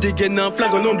 Et si je dégaine un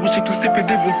flingue en embrouché, tous ces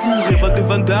PD vont courir.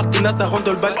 22 Artena, ça rentre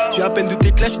dans le bac. J'ai à peine de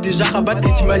tes clashs, je suis déjà rabat. Et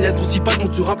si Malia grossit pas,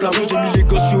 monte sur un plafond. J'ai mis les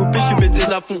gosses, je suis OP, je mets des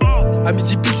à fond. À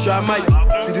midi pile, je suis à maille.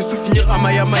 Je fais des sous finir à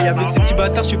maille. Avec ces petits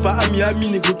bâtards, je suis pas ami.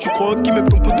 Négro, tu crois qui même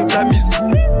ton poteau clamise.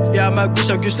 Et à ma gauche,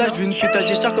 un gueuche là, je veux une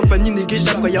pétage écharpe comme Fanny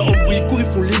Néguécha. Quand y'a embrouille, ils courent, ils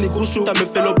font les négros chauds. Ta meuf,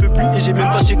 elle en peut plus et j'ai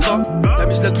même pas chez Kra. La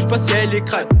mise la touche pas si elle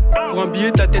écrase. Pour un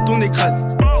billet, ta tête, on écrase.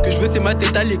 Ce que je veux, c'est ma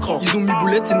tête à l'écran. Ils ont mis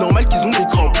boulette, c'est normal qu'ils ont des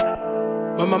crampes.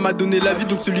 Maman m'a donné la vie,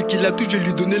 donc celui qui la touche, je vais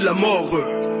lui donner la mort.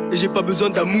 Et j'ai pas besoin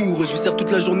d'amour, je vais servir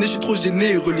toute la journée, je suis trop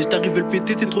généreux. Les stars ils veulent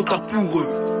péter, c'est trop tard pour eux.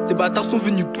 Ces bâtards sont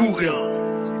venus pour rien.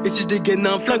 Et si je dégaine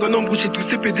un flingue en embrouché, tous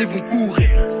ces PD vont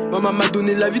courir. Maman m'a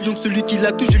donné la vie, donc celui qui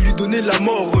la touche, je vais lui donner la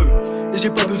mort. Et j'ai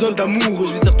pas besoin d'amour.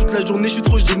 Je vais faire toute la journée, je suis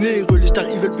trop généreux. Les stars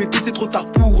ils veulent péter, c'est trop tard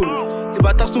pour eux. Ces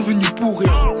bâtards sont venus pour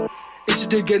rien. Et si je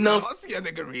dégaine un. Y'all see a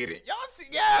nigga read it. Y'all see,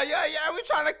 yeah. We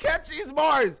trying to catch these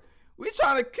bars. We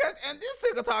trying to catch, and this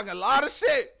nigga talking a lot of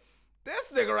shit.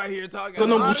 This nigga right here talking a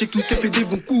Quand on lot of check tous shit. ces PD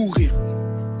vont courir.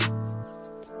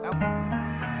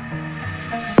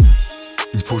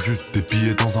 Il me faut juste des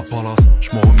billets dans un palace.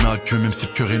 Je m'en remets à Dieu même si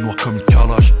le cœur est noir comme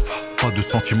Kalash. Pas de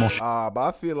sentiments. But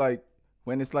I feel like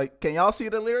when it's like, can y'all see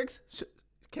the lyrics?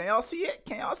 Can y'all see it?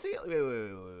 Can y'all see it?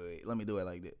 Wait. Let me do it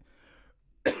like that.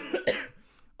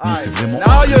 C'est vraiment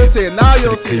now you'll see it. Now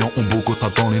you'll les see it. clients ont Bogota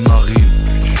dans les narines.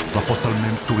 La pense a le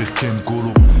même sourire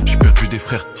qu'Engolo. J'ai perdu des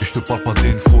frères et je te parle pas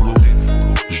d'Enfollow.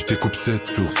 Je découpe 7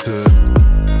 sur 7.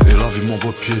 Et la vie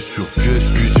m'envoie pièce sur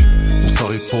pièce, bitch. On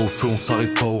s'arrête pas au feu, on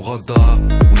s'arrête pas au radar.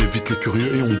 On évite les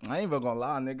curieux et on. I ain't even gonna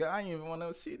lie, nigga. I ain't even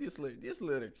wanna see these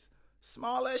lyrics.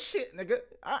 Small as shit, nigga.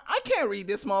 I can't read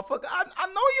this motherfucker. I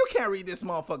know you can't read this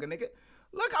motherfucker, nigga.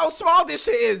 Look how small this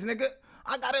shit is, nigga.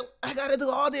 I gotta do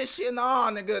all this shit.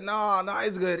 Nah, nigga. Nah,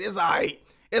 it's good. It's alright.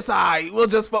 It's alright. We'll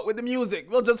just fuck with the music.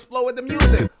 We'll just flow with the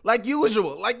music. Like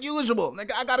usual.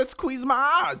 Nigga, I gotta squeeze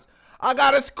my eyes.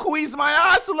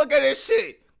 To look at this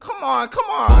shit. Come on.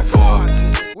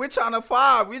 We're trying to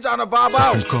vibe. We're trying to vibe Ça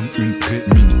out. fume comme une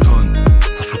Remington.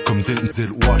 Ça shoot comme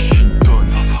Denzel Washington.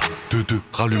 2-2,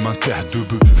 rallume un terre de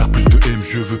bœuf. Faire plus de M,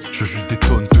 je veux juste des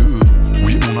tonnes de E.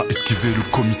 Oui, on a esquivé le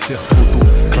commissaire trop tôt.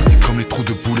 Classique comme les trous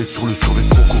de boulettes sur le survêt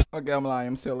trop court. Okay, I'm lying.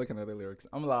 I'm still looking at the lyrics.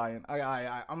 I'm lying.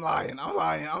 I'm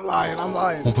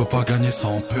lying. On peut pas gagner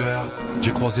sans perdre.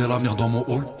 J'ai croisé l'avenir dans mon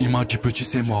hall. Il m'a dit petit,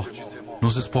 c'est mort. Nos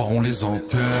espoirs, on les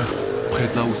enterre. Près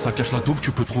de là où ça cache la double,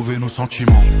 tu peux trouver nos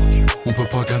sentiments. On peut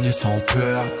pas gagner sans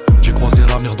perdre. J'ai croisé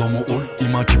l'avenir dans mon hall. Il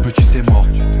m'a dit petit, c'est mort.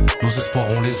 Nos espoirs,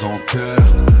 on les enterre.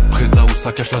 Près de là où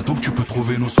ça cache la double, tu peux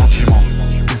trouver nos sentiments.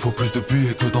 Il faut plus de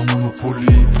billets que dans Monopoly.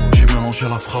 J'ai mélangé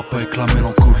la frappe avec la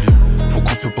mélancolie. Faut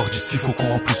qu'on se parte d'ici, faut qu'on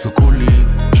remplisse le colis.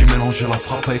 J'ai mélangé la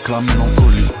frappe avec la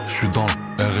mélancolie. J'suis dans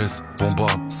le RS,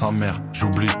 bombarde sa mère.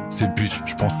 J'oublie ces bitches,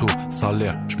 j'pense au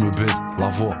salaire. J'me baise la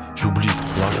voix, j'oublie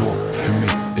la joie. Fumée,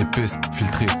 épaisse,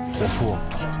 filtrée, trop fort.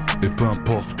 Et peu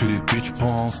importe ce que les bitches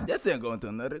pensent. This nigga going to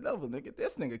another level, nigga.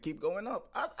 This nigga keep going up.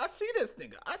 I see this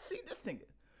nigga.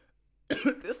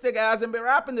 This nigga hasn't been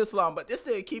rapping this long, but this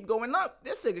nigga keep going up.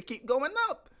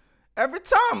 Every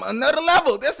time, another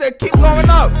level. This nigga keep going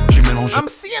up. I'm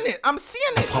seeing it.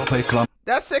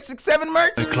 That 667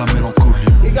 merch. Avec la mélancolie.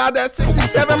 You got that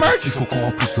 667 merch. Il faut qu'on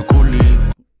remplisse le colis.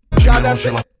 You got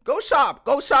that. Go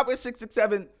shop with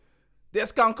 667.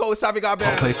 Discount code Saviga Band.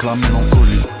 Avec la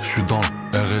mélancolie. J'suis dans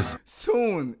le RS.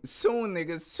 Soon,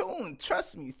 nigga, soon.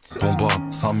 Trust me.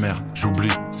 Bombarde sa mère, j'oublie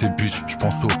ces bitches,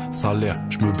 j'pense au salaire,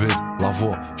 j'me baise la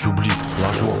voix, j'oublie la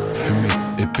joie, fumée,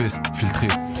 épaisse, filtrée,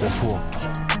 trop fort.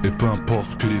 Et peu importe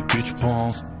ce que les bitches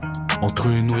pensent, entre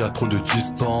nous y'a trop de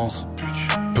distance.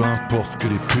 Peu importe ce que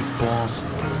les putes pensent,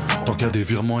 tant qu'il y a des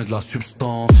virements et de la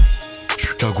substance.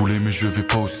 J'suis cagoulé mais je vais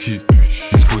pas au ski.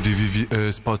 Il me faut des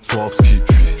VVS, pas de Swarovski.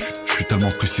 J'suis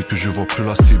tellement précis que je vois plus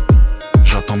la cible.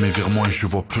 J'attends mes virements et je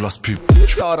vois plus la spip.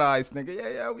 Short eyes, nigga.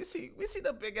 Yeah, we see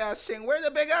the big ass chain. Where's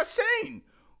the big ass chain?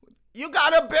 You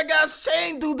got a big ass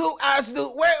chain, ass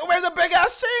dude. Where's the big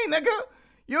ass chain, nigga?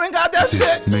 You ain't got that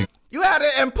shit. You had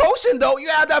it in potion though. You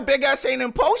had that big ass chain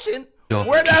in potion.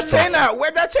 Where that chain at?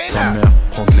 Sa mère,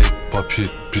 prendre les papiers,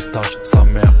 pistache, sa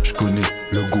mère. J'connais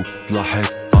le goût de la haine.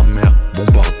 Sa mère,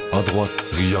 bombarde à droite,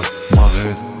 Riyad,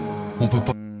 Marez. On peut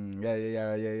pas.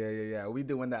 Yeah. We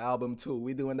doing the album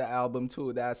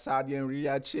too. That Saudi and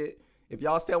Riyadh shit. If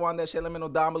y'all still want that shit, let me know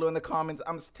down below in the comments.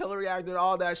 I'm still reacting to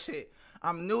all that shit.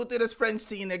 I'm new to this French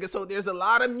scene, nigga, so there's a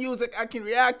lot of music I can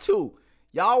react to.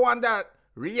 Y'all want that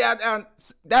Riyadh and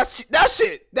that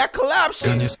shit, that collab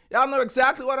shit. Y'all know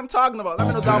exactly what I'm talking about. Let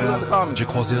me know down below in the comments. J'ai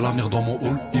croisé l'avenir dans mon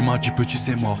hall. Il m'a dit petit,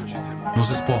 c'est mort. Nos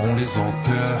espoirs, on les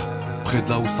enterre. Près de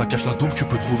là où ça cache la double, tu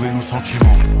peux trouver nos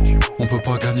sentiments. On peut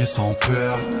pas gagner sans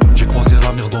perdre. J'ai croisé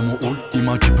l'avenir dans mon hall. Il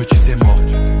m'a dit petit, c'est mort.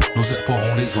 Nos espoirs,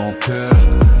 on les enterre.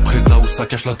 Près de là où ça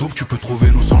cache la double, tu peux trouver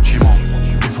nos sentiments.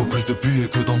 Il faut plus de billets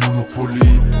que dans Monopoly.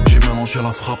 J'ai mélangé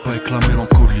la frappe avec la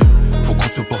mélancolie. Faut qu'on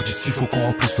se parte d'ici, faut qu'on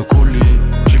remplisse le colis.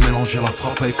 J'ai mélangé la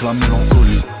frappe avec la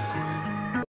mélancolie.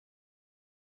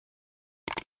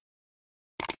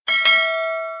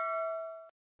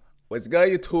 What's good,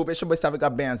 YouTube? It's your boy Saviga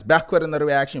Bands, back with another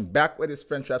reaction, back with his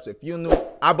French raps. If you new,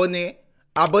 abonne.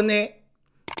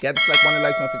 Get this like 100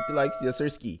 likes, 150 likes.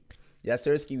 Yes,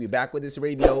 sirski. We back with this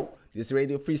radio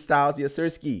freestyles. Yes,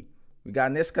 sirski. We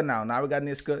got Niska now. Now we got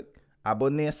Niska.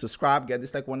 Abonne, subscribe. Get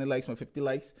this like 100 likes, 150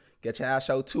 likes. Get your ass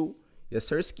out too. Yes,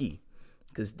 sirski.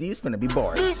 Because these finna be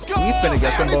bars. We finna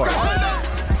get some bars.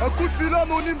 Un coup de fil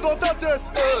anonyme dans ta tête.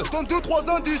 Donne 2-3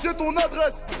 indices, j'ai ton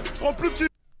adresse. Prends plus petit.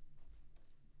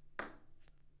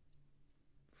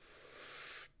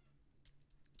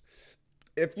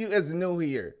 If you is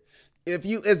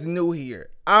new here,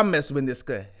 I mess with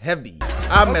Niska heavy.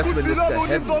 I mess with Niska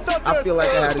heavy. I feel like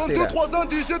I had to say that. 2-3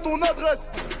 indices, j'ai ton adresse.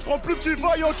 Prends plus petit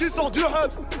vaillant qui sort du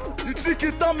hubs. Il te dit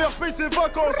que ta mère, j'paye ses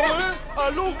vacances.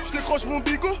 Allô, j'décroche mon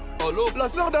bigot. La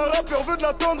sœur d'un rappeur veut de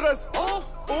la tendresse.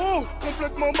 Oh,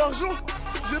 complètement margeant.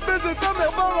 J'ai baisé sa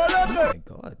mère par maladresse.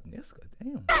 Oh my god, Niska,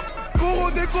 damn.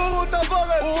 Coro décoro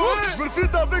Tavares. J'veux le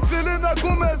feat avec Selena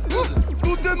Gomez.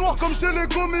 Tout est noir comme chez les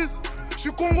Gomis.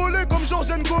 J'suis congolais comme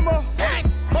Georges Ngoma.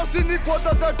 Martinique,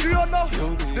 Ouattara, Guyana.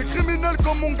 Des criminels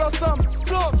comme mon gars Sam.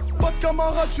 Pas de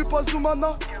camarade, j'suis pas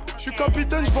Zoumana. J'suis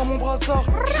capitaine, j'vends mon brassard.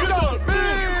 J'suis dans le B.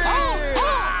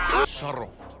 Charron.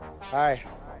 Ouais.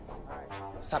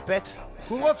 Ça pète.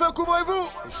 Couvre-feu, couvrez-vous.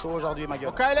 C'est chaud aujourd'hui, ma gueule.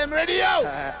 Au KLM Radio.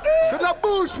 Que de la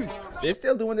bouche. They're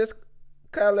still doing this,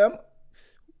 KLM.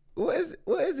 What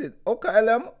is it? Oh,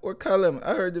 KLM or KLM?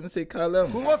 I heard them say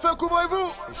KLM. Couvre-feu,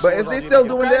 couvrez-vous. But is they still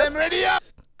doing this? KLM Radio.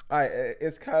 Alright,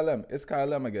 it's KLM. It's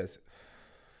KLM, I guess.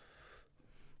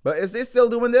 But is they still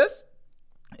doing this?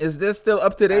 Is this still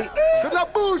up to date? Que de la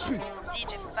bouche.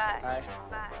 DJ Facts.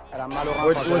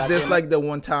 Or was this like the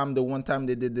one time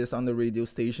they did this on the radio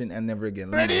station and never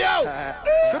again? Radio.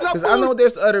 Because I know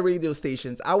there's other radio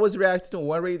stations. I was reacting to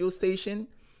one radio station.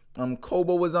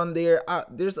 Kobo was on there.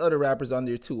 There's other rappers on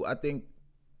there too. I think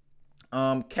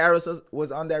Karis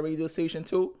was on that radio station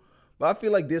too. But I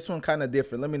feel like this one kind of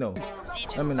different. Let me know.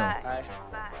 Let me know.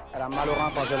 Elle a mal au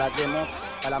rein quand je la démonte.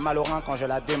 Elle a mal au rein quand je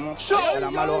la démonte. Elle a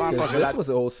mal au rein quand je la This was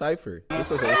a whole cipher.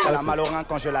 Elle a mal au rein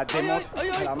quand je la démonte.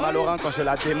 Elle a mal au rein quand je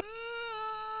la démonte.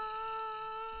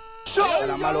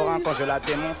 Elle a mal au rein quand je la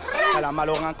démonte. Elle a mal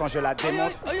au rein quand je la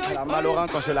démonte. Elle a mal au rein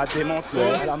quand je la démonte.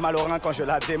 Elle a mal au rein quand je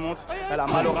la démonte. Elle a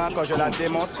mal au rein quand je la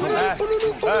démonte.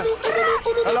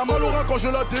 Elle a mal au rein quand je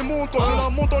la démonte. Quand je la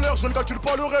monte en l'air, je ne calcule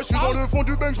pas le reste. Je suis dans le fond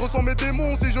du bain, je ressens mes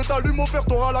démons. Si je t'allume au fer,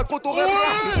 t'auras la côte au rêve.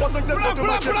 Les 3, 5, 7, de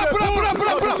ma tête.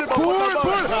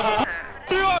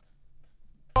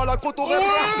 La côte au rêve.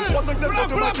 Les 3, 5, 7,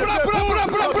 de ma tête.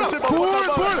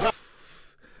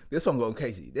 This one going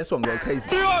crazy. This one going crazy.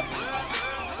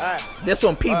 This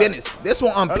one P business. This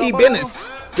one on P business.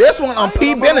 This one on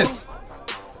P business.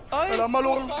 Elle a mal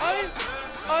au rein.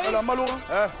 Elle a mal au rein.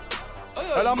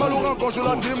 Elle a mal au rein quand je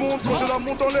la démonte, quand je la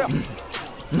monte en l'air.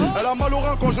 Elle a mal au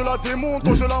rein quand je la démonte,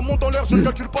 quand je la monte en l'air. Je ne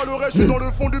calcule pas le reste, je suis dans le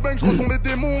fond du bain, je ressens mes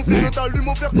démons. Si je t'allume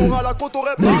au fer, t'auras la côte au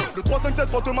rep. Le 3-5-7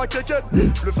 frotte ma quéquette.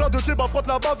 Le frère de Djeba frotte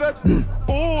la bavette.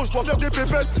 Oh, je dois faire des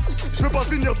pépettes. Je veux pas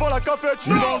finir devant la cafette. Je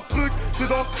suis dans le truc, je suis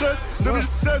dans le tête.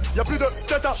 2016, y'a plus de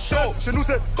tête à tête. Chez nous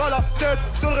c'est pas la tête,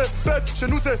 je te le répète. Chez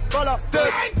nous c'est pas la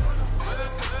tête.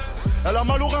 Elle a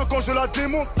mal au rein quand je la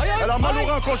démonte. Elle a mal au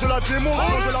rein quand je la démonte.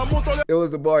 Quand je la monte en l'air. It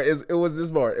was a bar. It was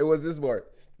this bar. It was this bar.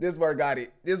 This bar got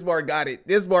it. This bar got it.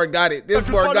 This bar got it. This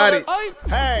bar got it.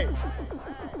 Hey!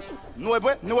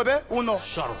 Nueve ou non?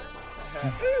 Charron.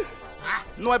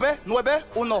 Nueve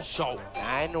ou non? Show.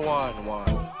 911.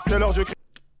 C'est l'heure du crime.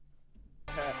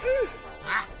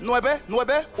 Nueve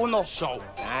ou non? Show.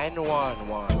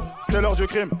 911. C'est l'heure du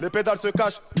crime, les pédales se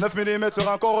cachent. 9 mm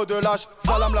sur un corps de lâche.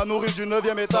 Salam la nourrice du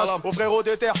 9e étage. Au frérot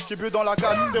des terres qui butent dans la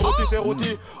cage. C'est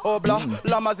rôti, Obla,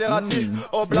 la Maserati.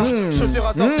 Obla, chaussures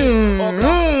assorties.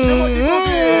 Obla, c'est rôti,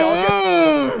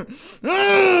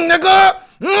 Nigga!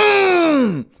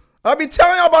 I be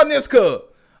telling y'all about Niska.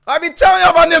 I be telling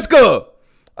y'all about Niska.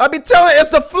 I be telling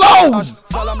it's the flows.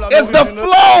 It's the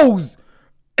flows.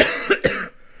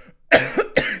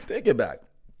 Take it back.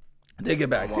 Take it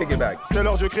back, take it back. C'est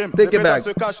l'heure du crime. Take it back.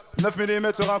 Se cache. 9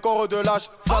 mm sur un corps de lâche.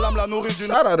 Salam la nourrice du.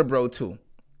 Shout out to bro too.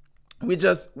 We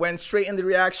just went straight in the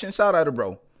reaction. Shout out to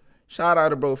bro. Shout out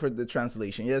to bro for the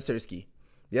translation. Yes, Sirski.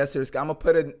 Yes, Sirski.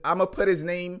 I'ma put his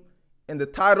name in the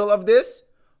title of this.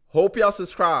 Hope y'all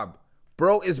subscribe.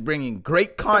 Bro is bringing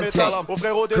great content.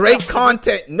 Great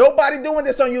content. Nobody doing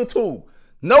this on YouTube.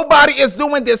 Nobody is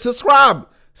doing this.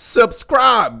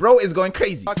 Subscribe. Bro is going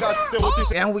crazy.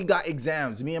 And we got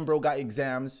exams. Me and bro got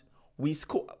exams. We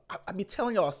school. I be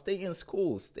telling y'all, stay in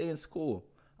school. Stay in school.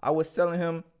 I was telling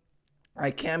him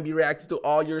I can't be reacting to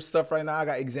all your stuff right now. I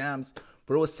got exams.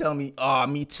 Bro was telling me, oh,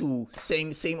 me too.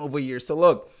 Same over here. So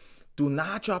look, do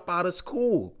not drop out of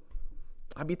school.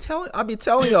 I be telling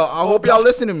y'all. I hope y'all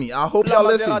listen to me. I hope y'all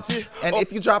listen. And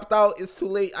if you dropped out, it's too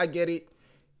late. I get it.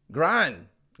 Grind.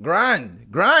 Grind,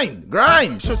 grind,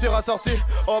 grind. Chaussures assorties,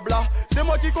 hop là, c'est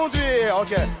moi qui conduis,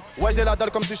 ok. Ouais, j'ai la dalle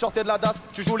comme si je sortais de la DAS.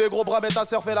 Tu joues les gros bras, mais ta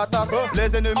sœur fait la tasse.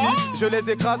 Les ennemis, je les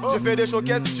écrase, je fais des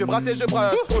showcases, je brasse et je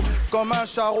brasse. Comme un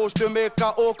charreau, je te mets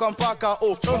KO comme pas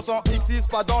KO. Chanson X6,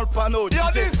 pas dans le panneau.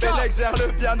 DJ Select gère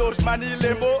le piano, je manie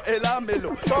les mots et la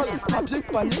mélo. Sol, papier,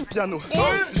 panier, piano.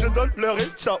 Je donne l'heure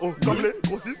et ciao, comme les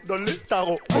grossistes donnent les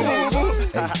tarots.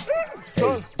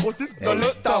 Sol, grossistes donnent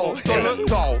le tarot. Donne le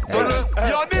tarot.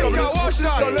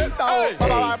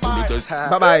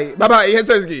 Bye bye, bye bye. Yes,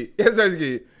 Sirski. Yes,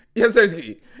 Sirski. Yes,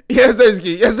 Sirski. Yes,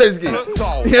 Sirski. Yes, Sirski.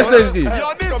 Yes, Sirski.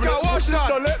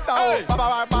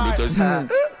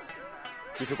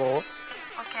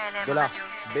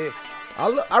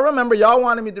 I remember y'all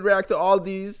wanted me to react to all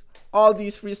these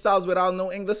freestyles without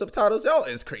no English subtitles. Y'all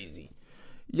is crazy.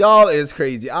 Y'all is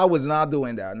crazy. I was not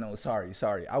doing that. No, sorry.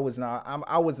 I was not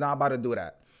about to do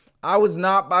that. I was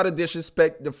not about to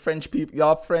disrespect the French people,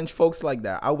 y'all French folks like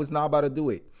that. I was not about to do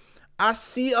it. I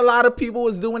see a lot of people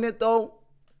was doing it though,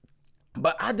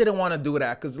 but I didn't want to do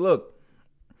that because look,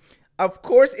 of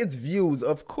course it's views.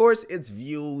 Of course it's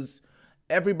views.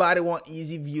 Everybody want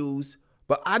easy views,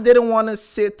 but I didn't want to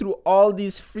sit through all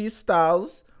these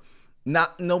freestyles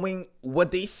not knowing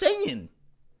what they saying.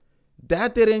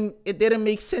 It didn't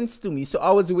make sense to me. So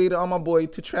I was waiting on my boy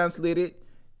to translate it.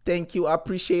 Thank you, I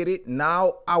appreciate it.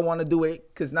 Now I want to do it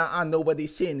because now I know what they're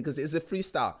saying because it's a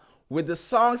freestyle. With the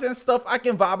songs and stuff, I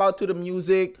can vibe out to the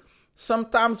music.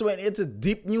 Sometimes when it's a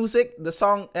deep music, the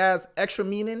song has extra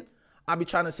meaning. I'll be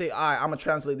trying to say, all right, I'm going to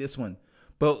translate this one.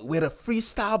 But with a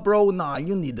freestyle, bro, nah,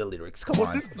 you need the lyrics. Come on.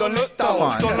 Come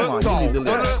on, you need the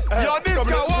lyrics.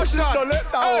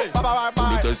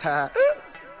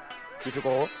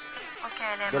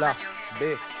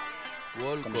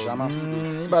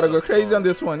 You better go crazy on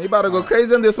this one. You better go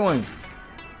crazy on this one.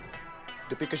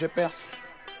 Depuis que je perce,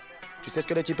 tu sais ce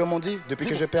que les types m'ont dit depuis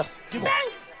que je perce. Dis-moi.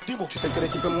 Tu sais ce que les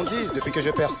types m'ont dit depuis que je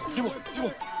perce. Dis-moi.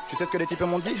 Tu sais ce que les types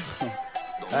m'ont dit.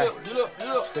 Ouais.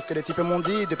 Tu sais ce que les types m'ont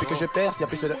dit depuis que je perce, y a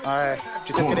plus de... Ouais.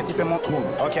 Tu sais ce que les types m'ont...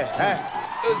 Ok, hein.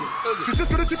 Tu sais ce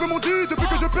que les types m'ont dit depuis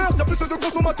que je perce, y a plus de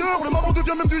consommateurs. Le marron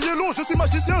devient même du yellow. Je suis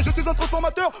magicien, je suis un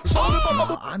transformateur.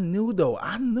 I knew though.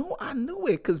 I knew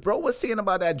it. Because bro was saying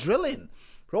about that drilling.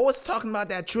 Bro was talking about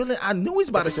that drilling. I knew he's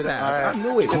about to spaz. I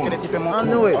knew it. I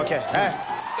knew it. Ok, hein.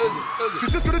 Tu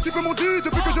sais ce que les types m'ont dit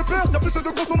depuis que je perce, y'a plus de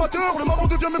consommateurs. Le marron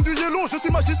devient même du yellow. Je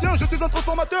suis magicien, je suis un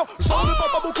transformateur. Je ne parle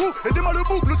pas beaucoup, aidez-moi le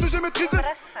boucle, le sujet maîtrisé.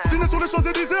 Dîner sur les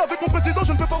Champs-Élysées avec mon président,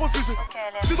 je ne peux pas refuser.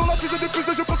 Je suis dans la fusée des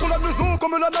fusées, je contrôle la maison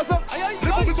comme la NASA. Les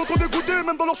profils sont trop dégoûtés,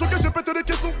 même dans leur choquet, je pète les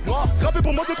caissons. Rapper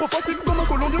pour moi c'est trop facile, comme un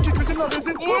colombien qui cuisine la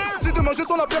résine. Si demain je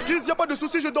sens la perquise, y'a pas de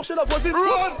soucis, je dors chez la voisine.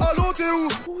 Allô, t'es où?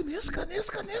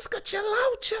 Niska, chill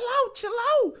out.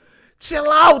 Chill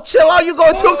out, you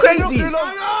going too crazy.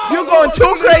 You going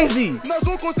too crazy.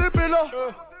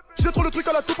 J'ai trop le truc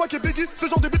à la Tupac et Biggie. Ce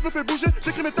genre de beat me fait bouger.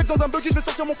 J'écris mes textes dans un buggy. Je vais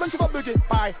sortir mon flingue, tu vas bugger.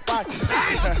 Bye. Je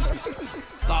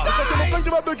vais sortir mon flingue, tu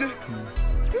vas bugger.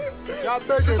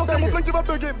 Je vais sortir mon flingue, tu vas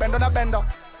bugger. Benda.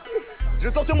 Je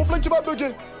vais sortir mon flingue, tu vas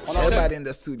bugger. Everybody in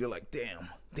the studio like,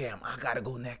 damn, I gotta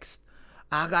go next.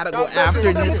 I gotta go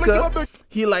after Niska.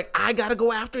 He like, I gotta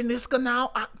go after Niska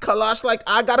now. Kalash like,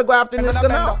 I gotta go after Niska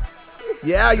now.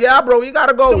 Yeah, bro, you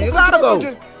gotta go.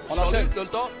 On enchaîne.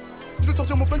 Je vais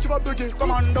sortir mon flingue, tu vas bugger.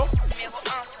 Commando.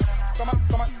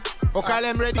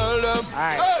 Calm ready.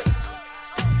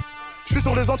 Je suis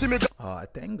sur les anti-médias. Oh,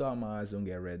 thank God my eyes don't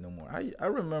get red no more. I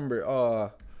remember,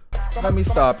 let me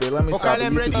stop it. You keep I can't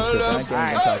even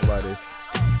talk about this.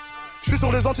 Je suis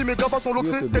sur les anti-médias façon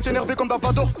Loxé. T'es énervé comme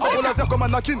Davado. Sabre laser comme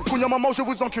Anakin. Kounia maman, je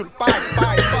vous encule. Bye.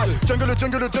 Jungle. Les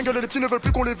petits ne veulent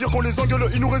plus qu'on les vire, qu'on les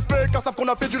engueule. Ils nous respectent car savent qu'on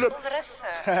a fait du lep.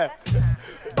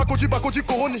 Bakoji,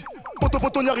 Coroni.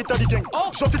 Poto, Nyarita, gang.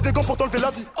 J'enfile des gants pour t'enlever la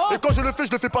vie. Et quand je le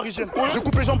fais parisienne. Je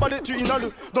coupe et j'emballe, tu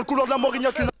inhales. Dans le couloir de la mort, il n'y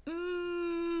a qu'une.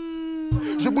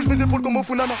 Je bouge mes épaules comme au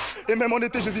Funana. Et même en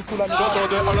été, je vis sous la nuit.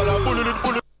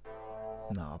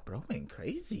 Nah, bro ain't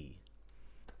crazy.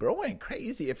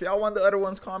 If y'all want the other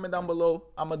ones, comment down below.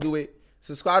 I'ma do it.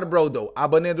 Subscribe to bro though.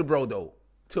 Abonne to bro though.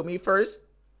 To me first,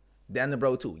 then the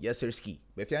bro too. Yes, sir, ski.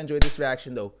 But if you enjoyed this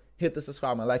reaction though, hit the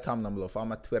subscribe and like, comment down below. Follow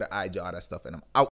my Twitter, IG, all that stuff, and I'm out.